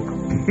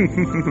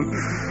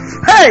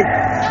 Hey,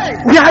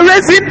 we are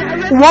raising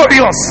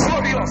warriors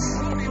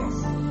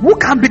who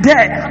can be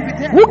there,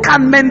 who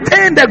can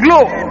maintain the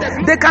glow.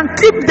 They can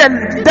keep the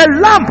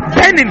lamp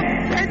burning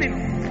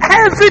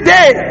every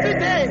day.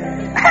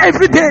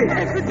 Every day.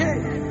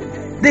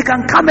 They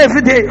can come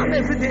every day.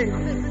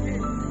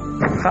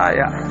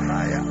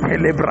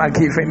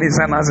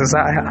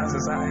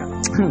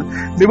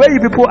 The way you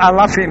people are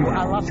laughing,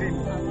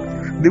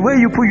 the way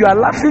you are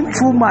laughing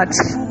too much.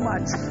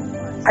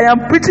 I am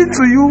preaching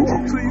to you.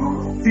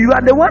 You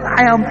are the one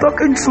I am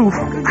talking to.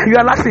 You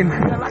are laughing.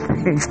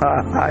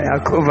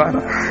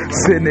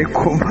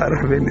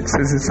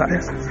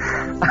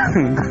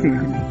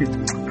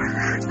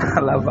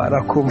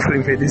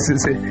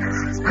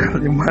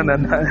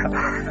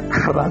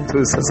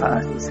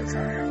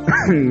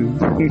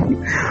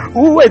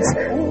 Wait,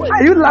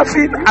 are you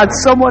laughing at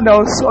someone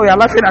else or you are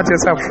laughing at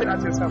yourself?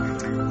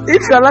 If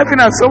you are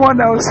laughing at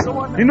someone else,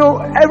 you know,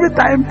 every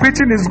time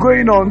preaching is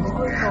going on,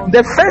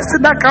 the first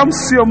thing that comes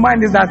to your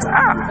mind is that,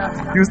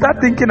 you start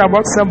thinking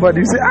about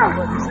somebody. You say,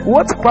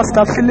 what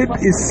Pastor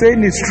Philip is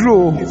saying is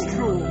true.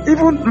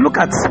 Even look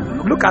at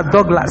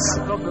Douglas.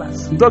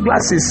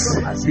 Douglas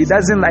he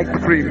doesn't like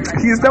praying.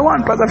 He's the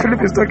one Pastor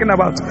Philip is talking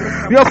about.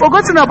 You have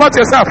forgotten about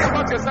yourself.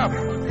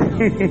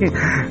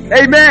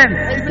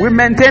 Amen. We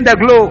maintain the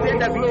glow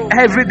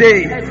every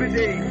day.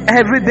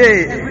 Every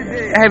day.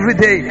 Every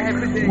day.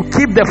 We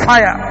keep the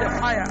fire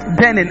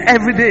burning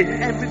every day.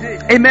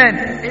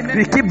 Amen.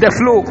 We keep the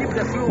flow.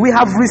 We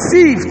have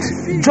received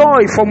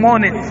joy for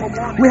mourning.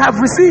 We have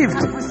received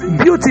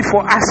beauty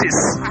for ashes.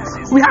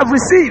 We have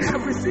received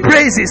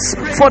praises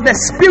for the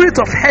spirit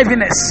of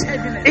heaviness.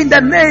 In the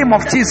name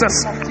of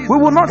Jesus, we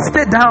will not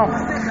stay down.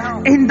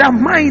 In the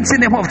mighty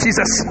name of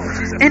Jesus.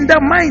 In the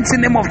mighty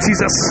name of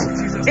Jesus.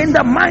 In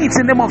the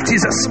mighty name of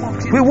Jesus,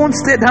 we won't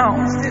stay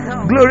down.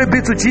 Glory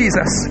be to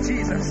Jesus.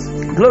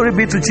 Glory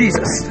be to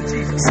Jesus.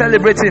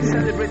 Celebrate him.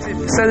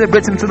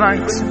 Celebrate him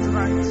tonight.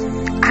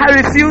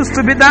 I refuse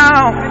to be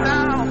down.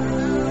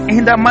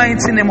 In the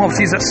mighty name of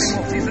Jesus.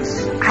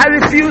 I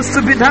refuse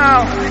to be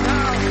down.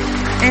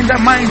 In the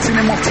mighty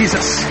name of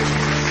Jesus.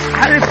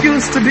 I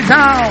refuse to be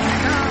down.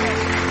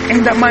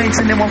 In the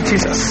mighty name of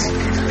Jesus.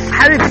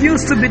 I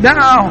refuse to be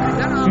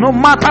down. No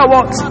matter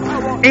what.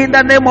 In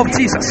the name of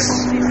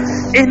Jesus.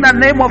 In the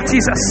name of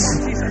Jesus.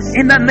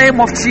 In the name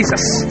of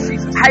Jesus.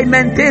 I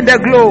maintain the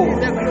glow.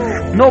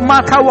 No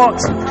matter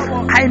what.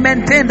 I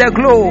maintain the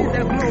glow.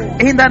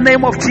 In the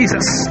name of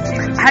Jesus.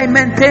 I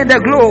maintain the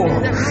glow.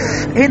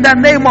 In the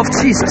name of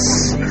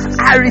Jesus.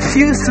 I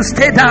refuse to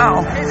stay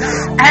down.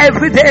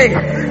 Every day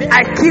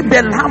I keep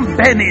the lamp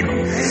burning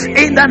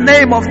in the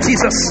name of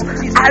Jesus.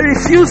 I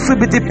refuse to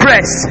be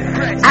depressed.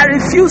 I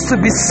refuse to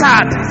be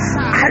sad.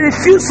 I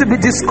refuse to be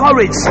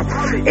discouraged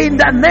in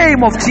the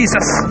name of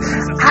Jesus.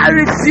 I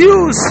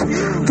refuse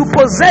to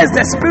possess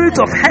the spirit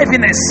of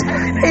heaviness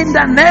in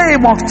the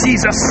name of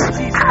Jesus.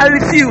 I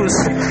refuse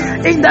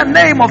in the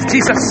name of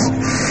Jesus.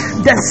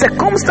 The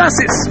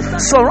circumstances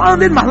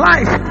surrounding my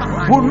life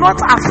will not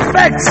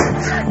affect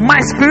my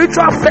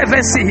spiritual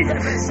fervency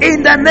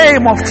in the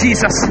name of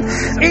Jesus.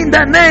 In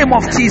the name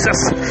of Jesus.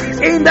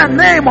 In the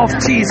name of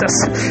Jesus.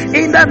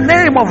 In the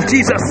name of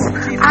Jesus.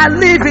 I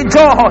live in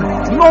joy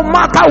no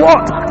matter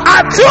what.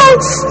 I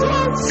choose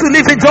to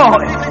live in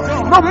joy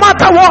no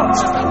matter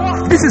what.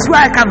 This is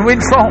where I can win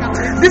from.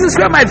 This is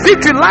where my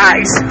victory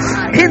lies.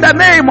 In the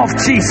name of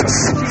Jesus.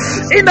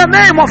 In the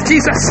name of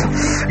Jesus.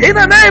 In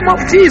the name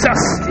of Jesus.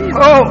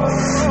 Oh,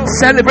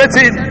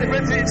 celebrating,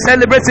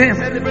 celebrating,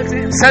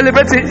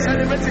 celebrating,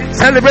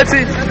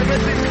 celebrating,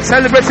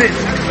 celebrating.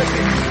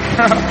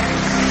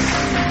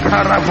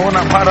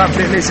 Caravona para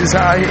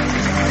felicidade.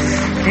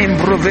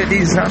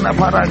 Improvedizana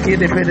para que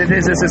de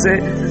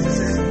felicidade.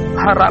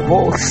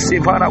 Harabos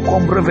para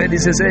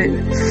comprovedizese.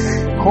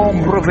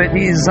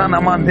 Comprovediza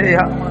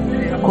mandeia,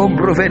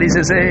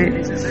 comprovedize,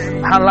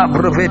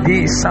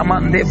 halabrovediza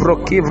mande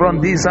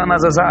brokivrondiza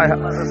nazazaya.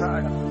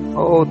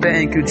 Oh,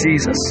 thank you,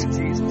 Jesus.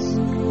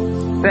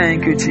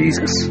 Thank you,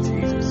 Jesus.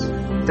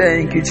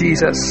 Thank you,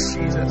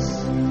 Jesus.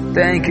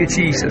 Thank you,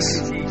 Jesus.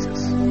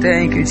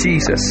 Thank you,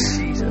 Jesus.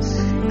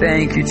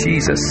 Thank you,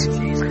 Jesus.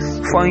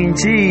 For in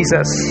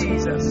Jesus'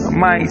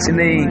 mighty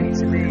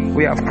name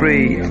we have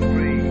prayed.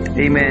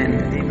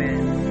 Amen.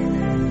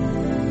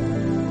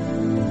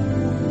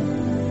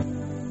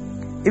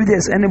 If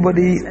there's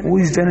anybody who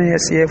is joining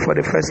us here for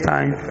the first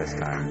time,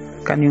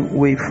 can you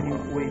wave?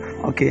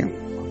 Okay.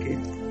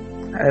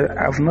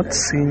 I've not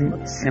seen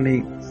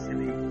anybody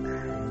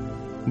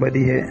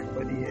here.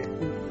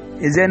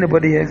 Is there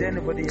anybody here?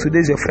 Today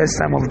is your first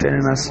time of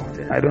joining us?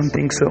 I don't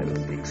think so.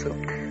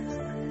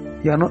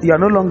 You are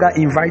no longer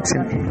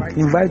inviting.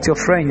 Invite your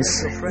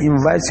friends.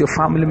 Invite your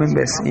family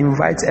members.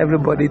 Invite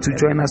everybody to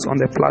join us on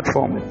the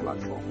platform.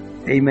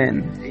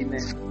 Amen.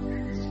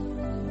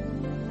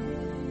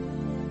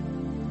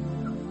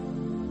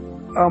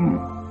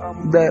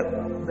 The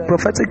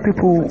prophetic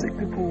people,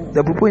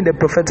 the people in the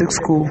prophetic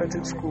school,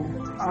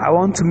 I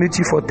want to meet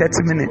you for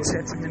 30 minutes.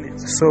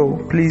 So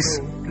please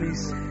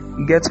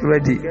get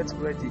ready.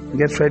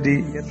 Get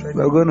ready.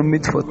 We're going to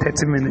meet for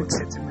 30 minutes.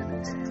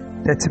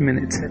 30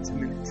 minutes.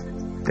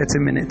 30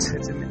 minutes.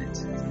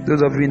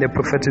 Those of you in the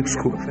prophetic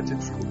school.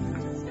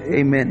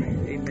 Amen.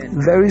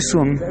 Very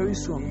soon,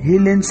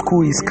 healing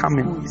school is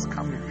coming.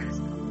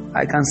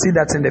 I can see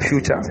that in the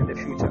future.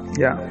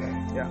 Yeah.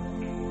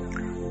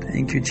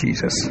 Thank you,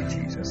 Jesus.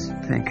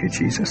 Thank you,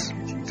 Jesus.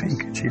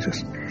 Thank you,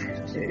 Jesus.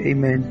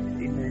 Amen.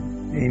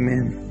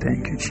 Amen.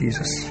 Thank you,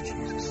 Jesus.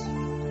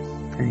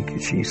 Thank you,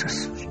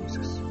 Jesus.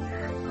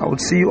 I will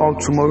see you all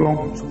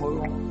tomorrow.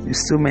 You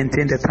still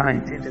maintain the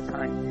time,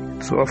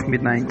 12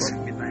 midnight.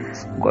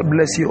 God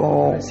bless you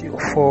all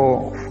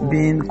for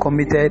being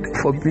committed,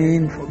 for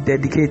being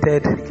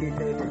dedicated.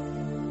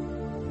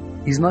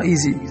 It's not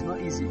easy,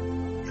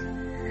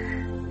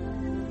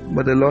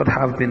 but the Lord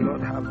have been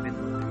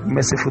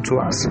merciful to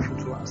us.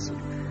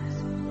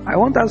 I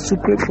want us to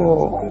pray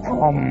for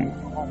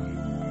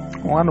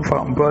one of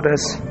our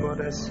brothers.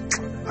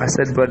 I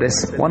said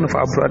brothers. One of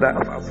our brother.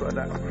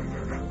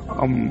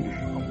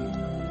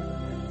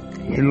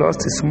 He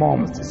lost his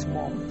mom,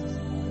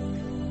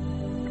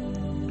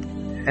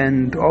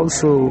 and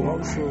also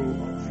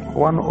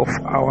one of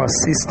our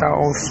sister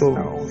also.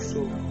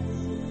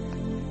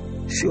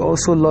 She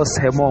also lost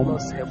her mom.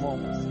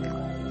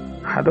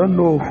 I don't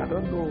know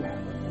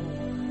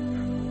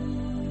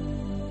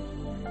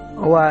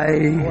why.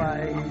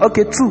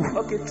 Okay, two.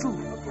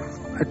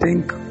 I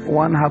think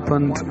one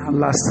happened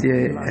last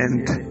year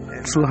and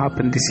two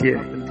happened this year.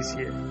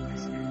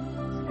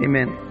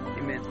 Amen.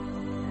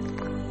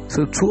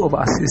 So two of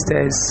our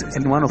sisters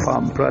and one of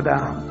our brother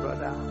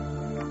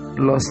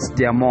lost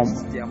their mom.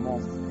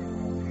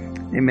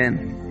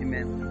 Amen.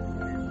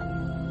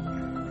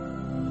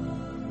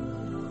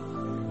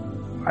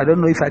 I don't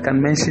know if I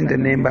can mention the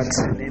name, but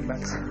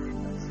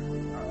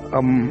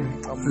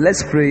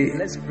let's pray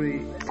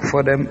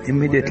for them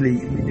immediately,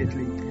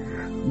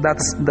 that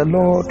the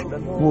Lord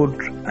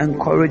would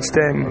encourage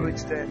them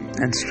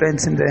and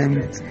strengthen them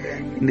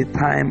in a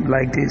time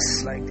like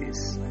this.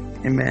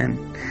 Amen.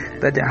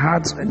 That their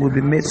hearts will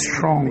be made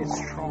strong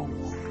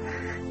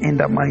in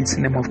the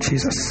mighty name of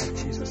Jesus.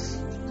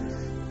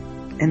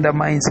 In the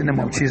mighty name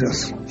of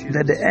Jesus.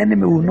 That the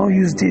enemy will not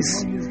use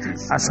this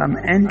as an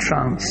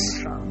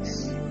entrance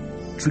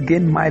to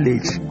gain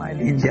mileage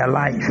in their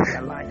life.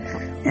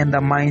 In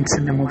the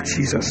mighty name of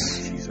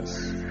Jesus.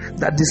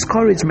 That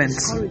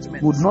discouragement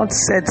would not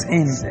set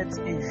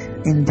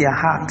in their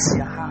heart.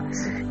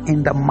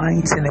 In the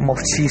mighty name of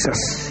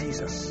Jesus.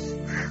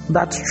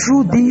 That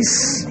through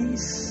these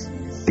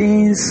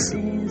things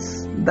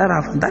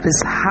that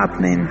is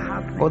happening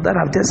or that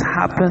have just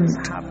happened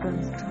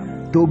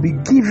they'll be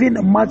given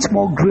much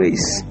more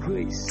grace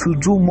to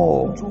do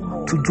more,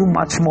 to do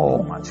much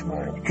more.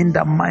 In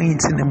the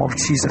mighty name of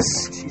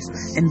Jesus.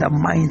 In the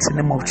mighty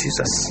name of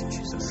Jesus.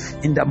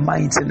 In the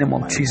mighty name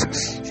of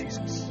Jesus.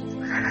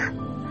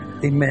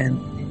 Amen.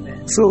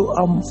 So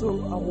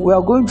we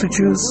are going to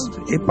choose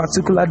a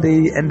particular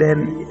day, and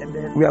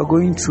then we are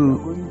going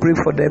to pray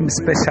for them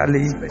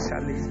specially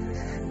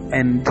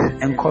and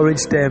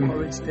encourage them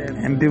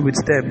and be with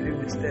them.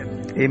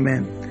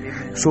 Amen.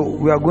 So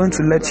we are going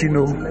to let you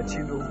know.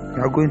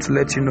 We are going to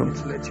let you know.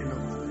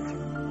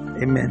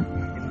 Amen.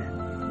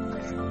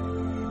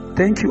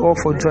 Thank you all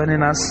for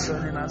joining us.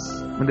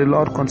 May the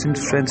Lord continue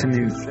to strengthen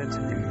you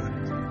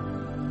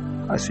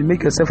as you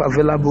make yourself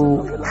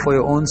available for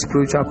your own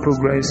spiritual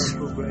progress.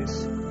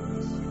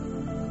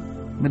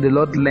 May the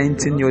Lord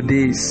lengthen your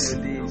days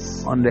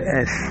on the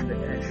earth.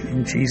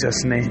 In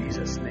Jesus' name.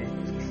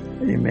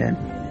 Amen.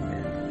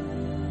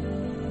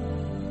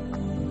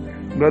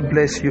 God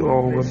bless you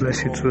all. God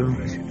bless you too.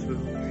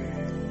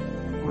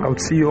 I'll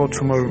see you all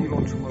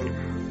tomorrow.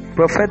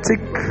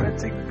 Prophetic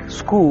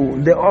school,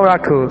 the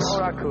oracles.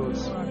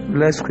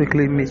 Let's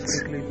quickly meet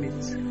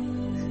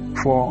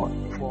for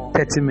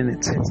 30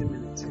 minutes.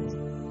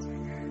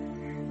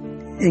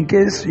 In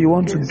case you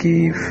want to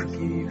give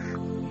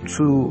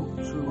to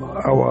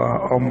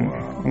our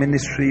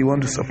ministry, you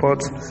want to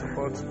support,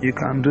 you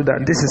can do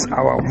that. This is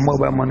our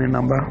mobile money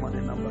number.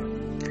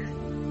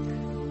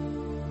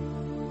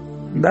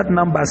 That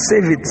number,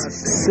 save it.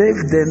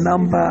 Save the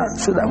number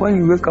so that when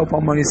you wake up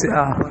one morning, you say,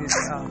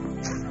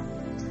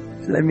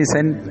 let me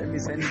send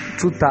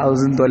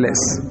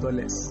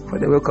 $2,000 for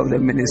the work of the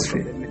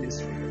ministry.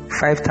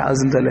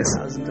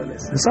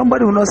 $5,000.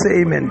 Somebody will not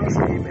say amen.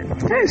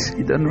 Yes,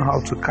 you don't know how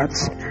to catch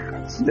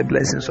the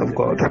blessings of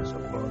God.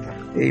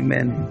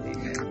 Amen.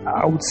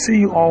 I will see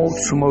you all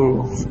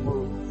tomorrow.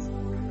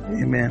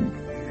 Amen.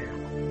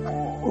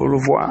 Au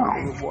revoir.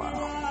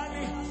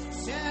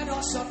 Set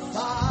us on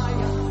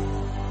fire.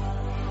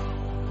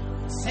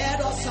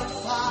 Set us on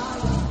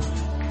fire.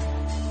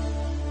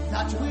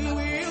 That we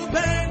will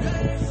burn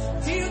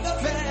till the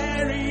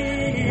very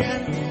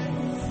end.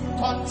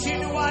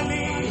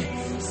 Continually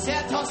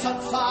set us on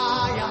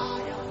fire.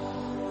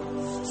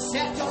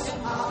 Set us on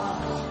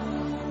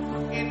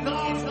fire.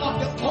 Enough of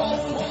the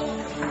cold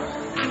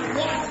and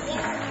warm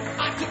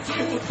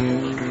attitude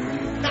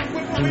that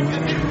will bring the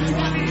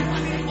victory.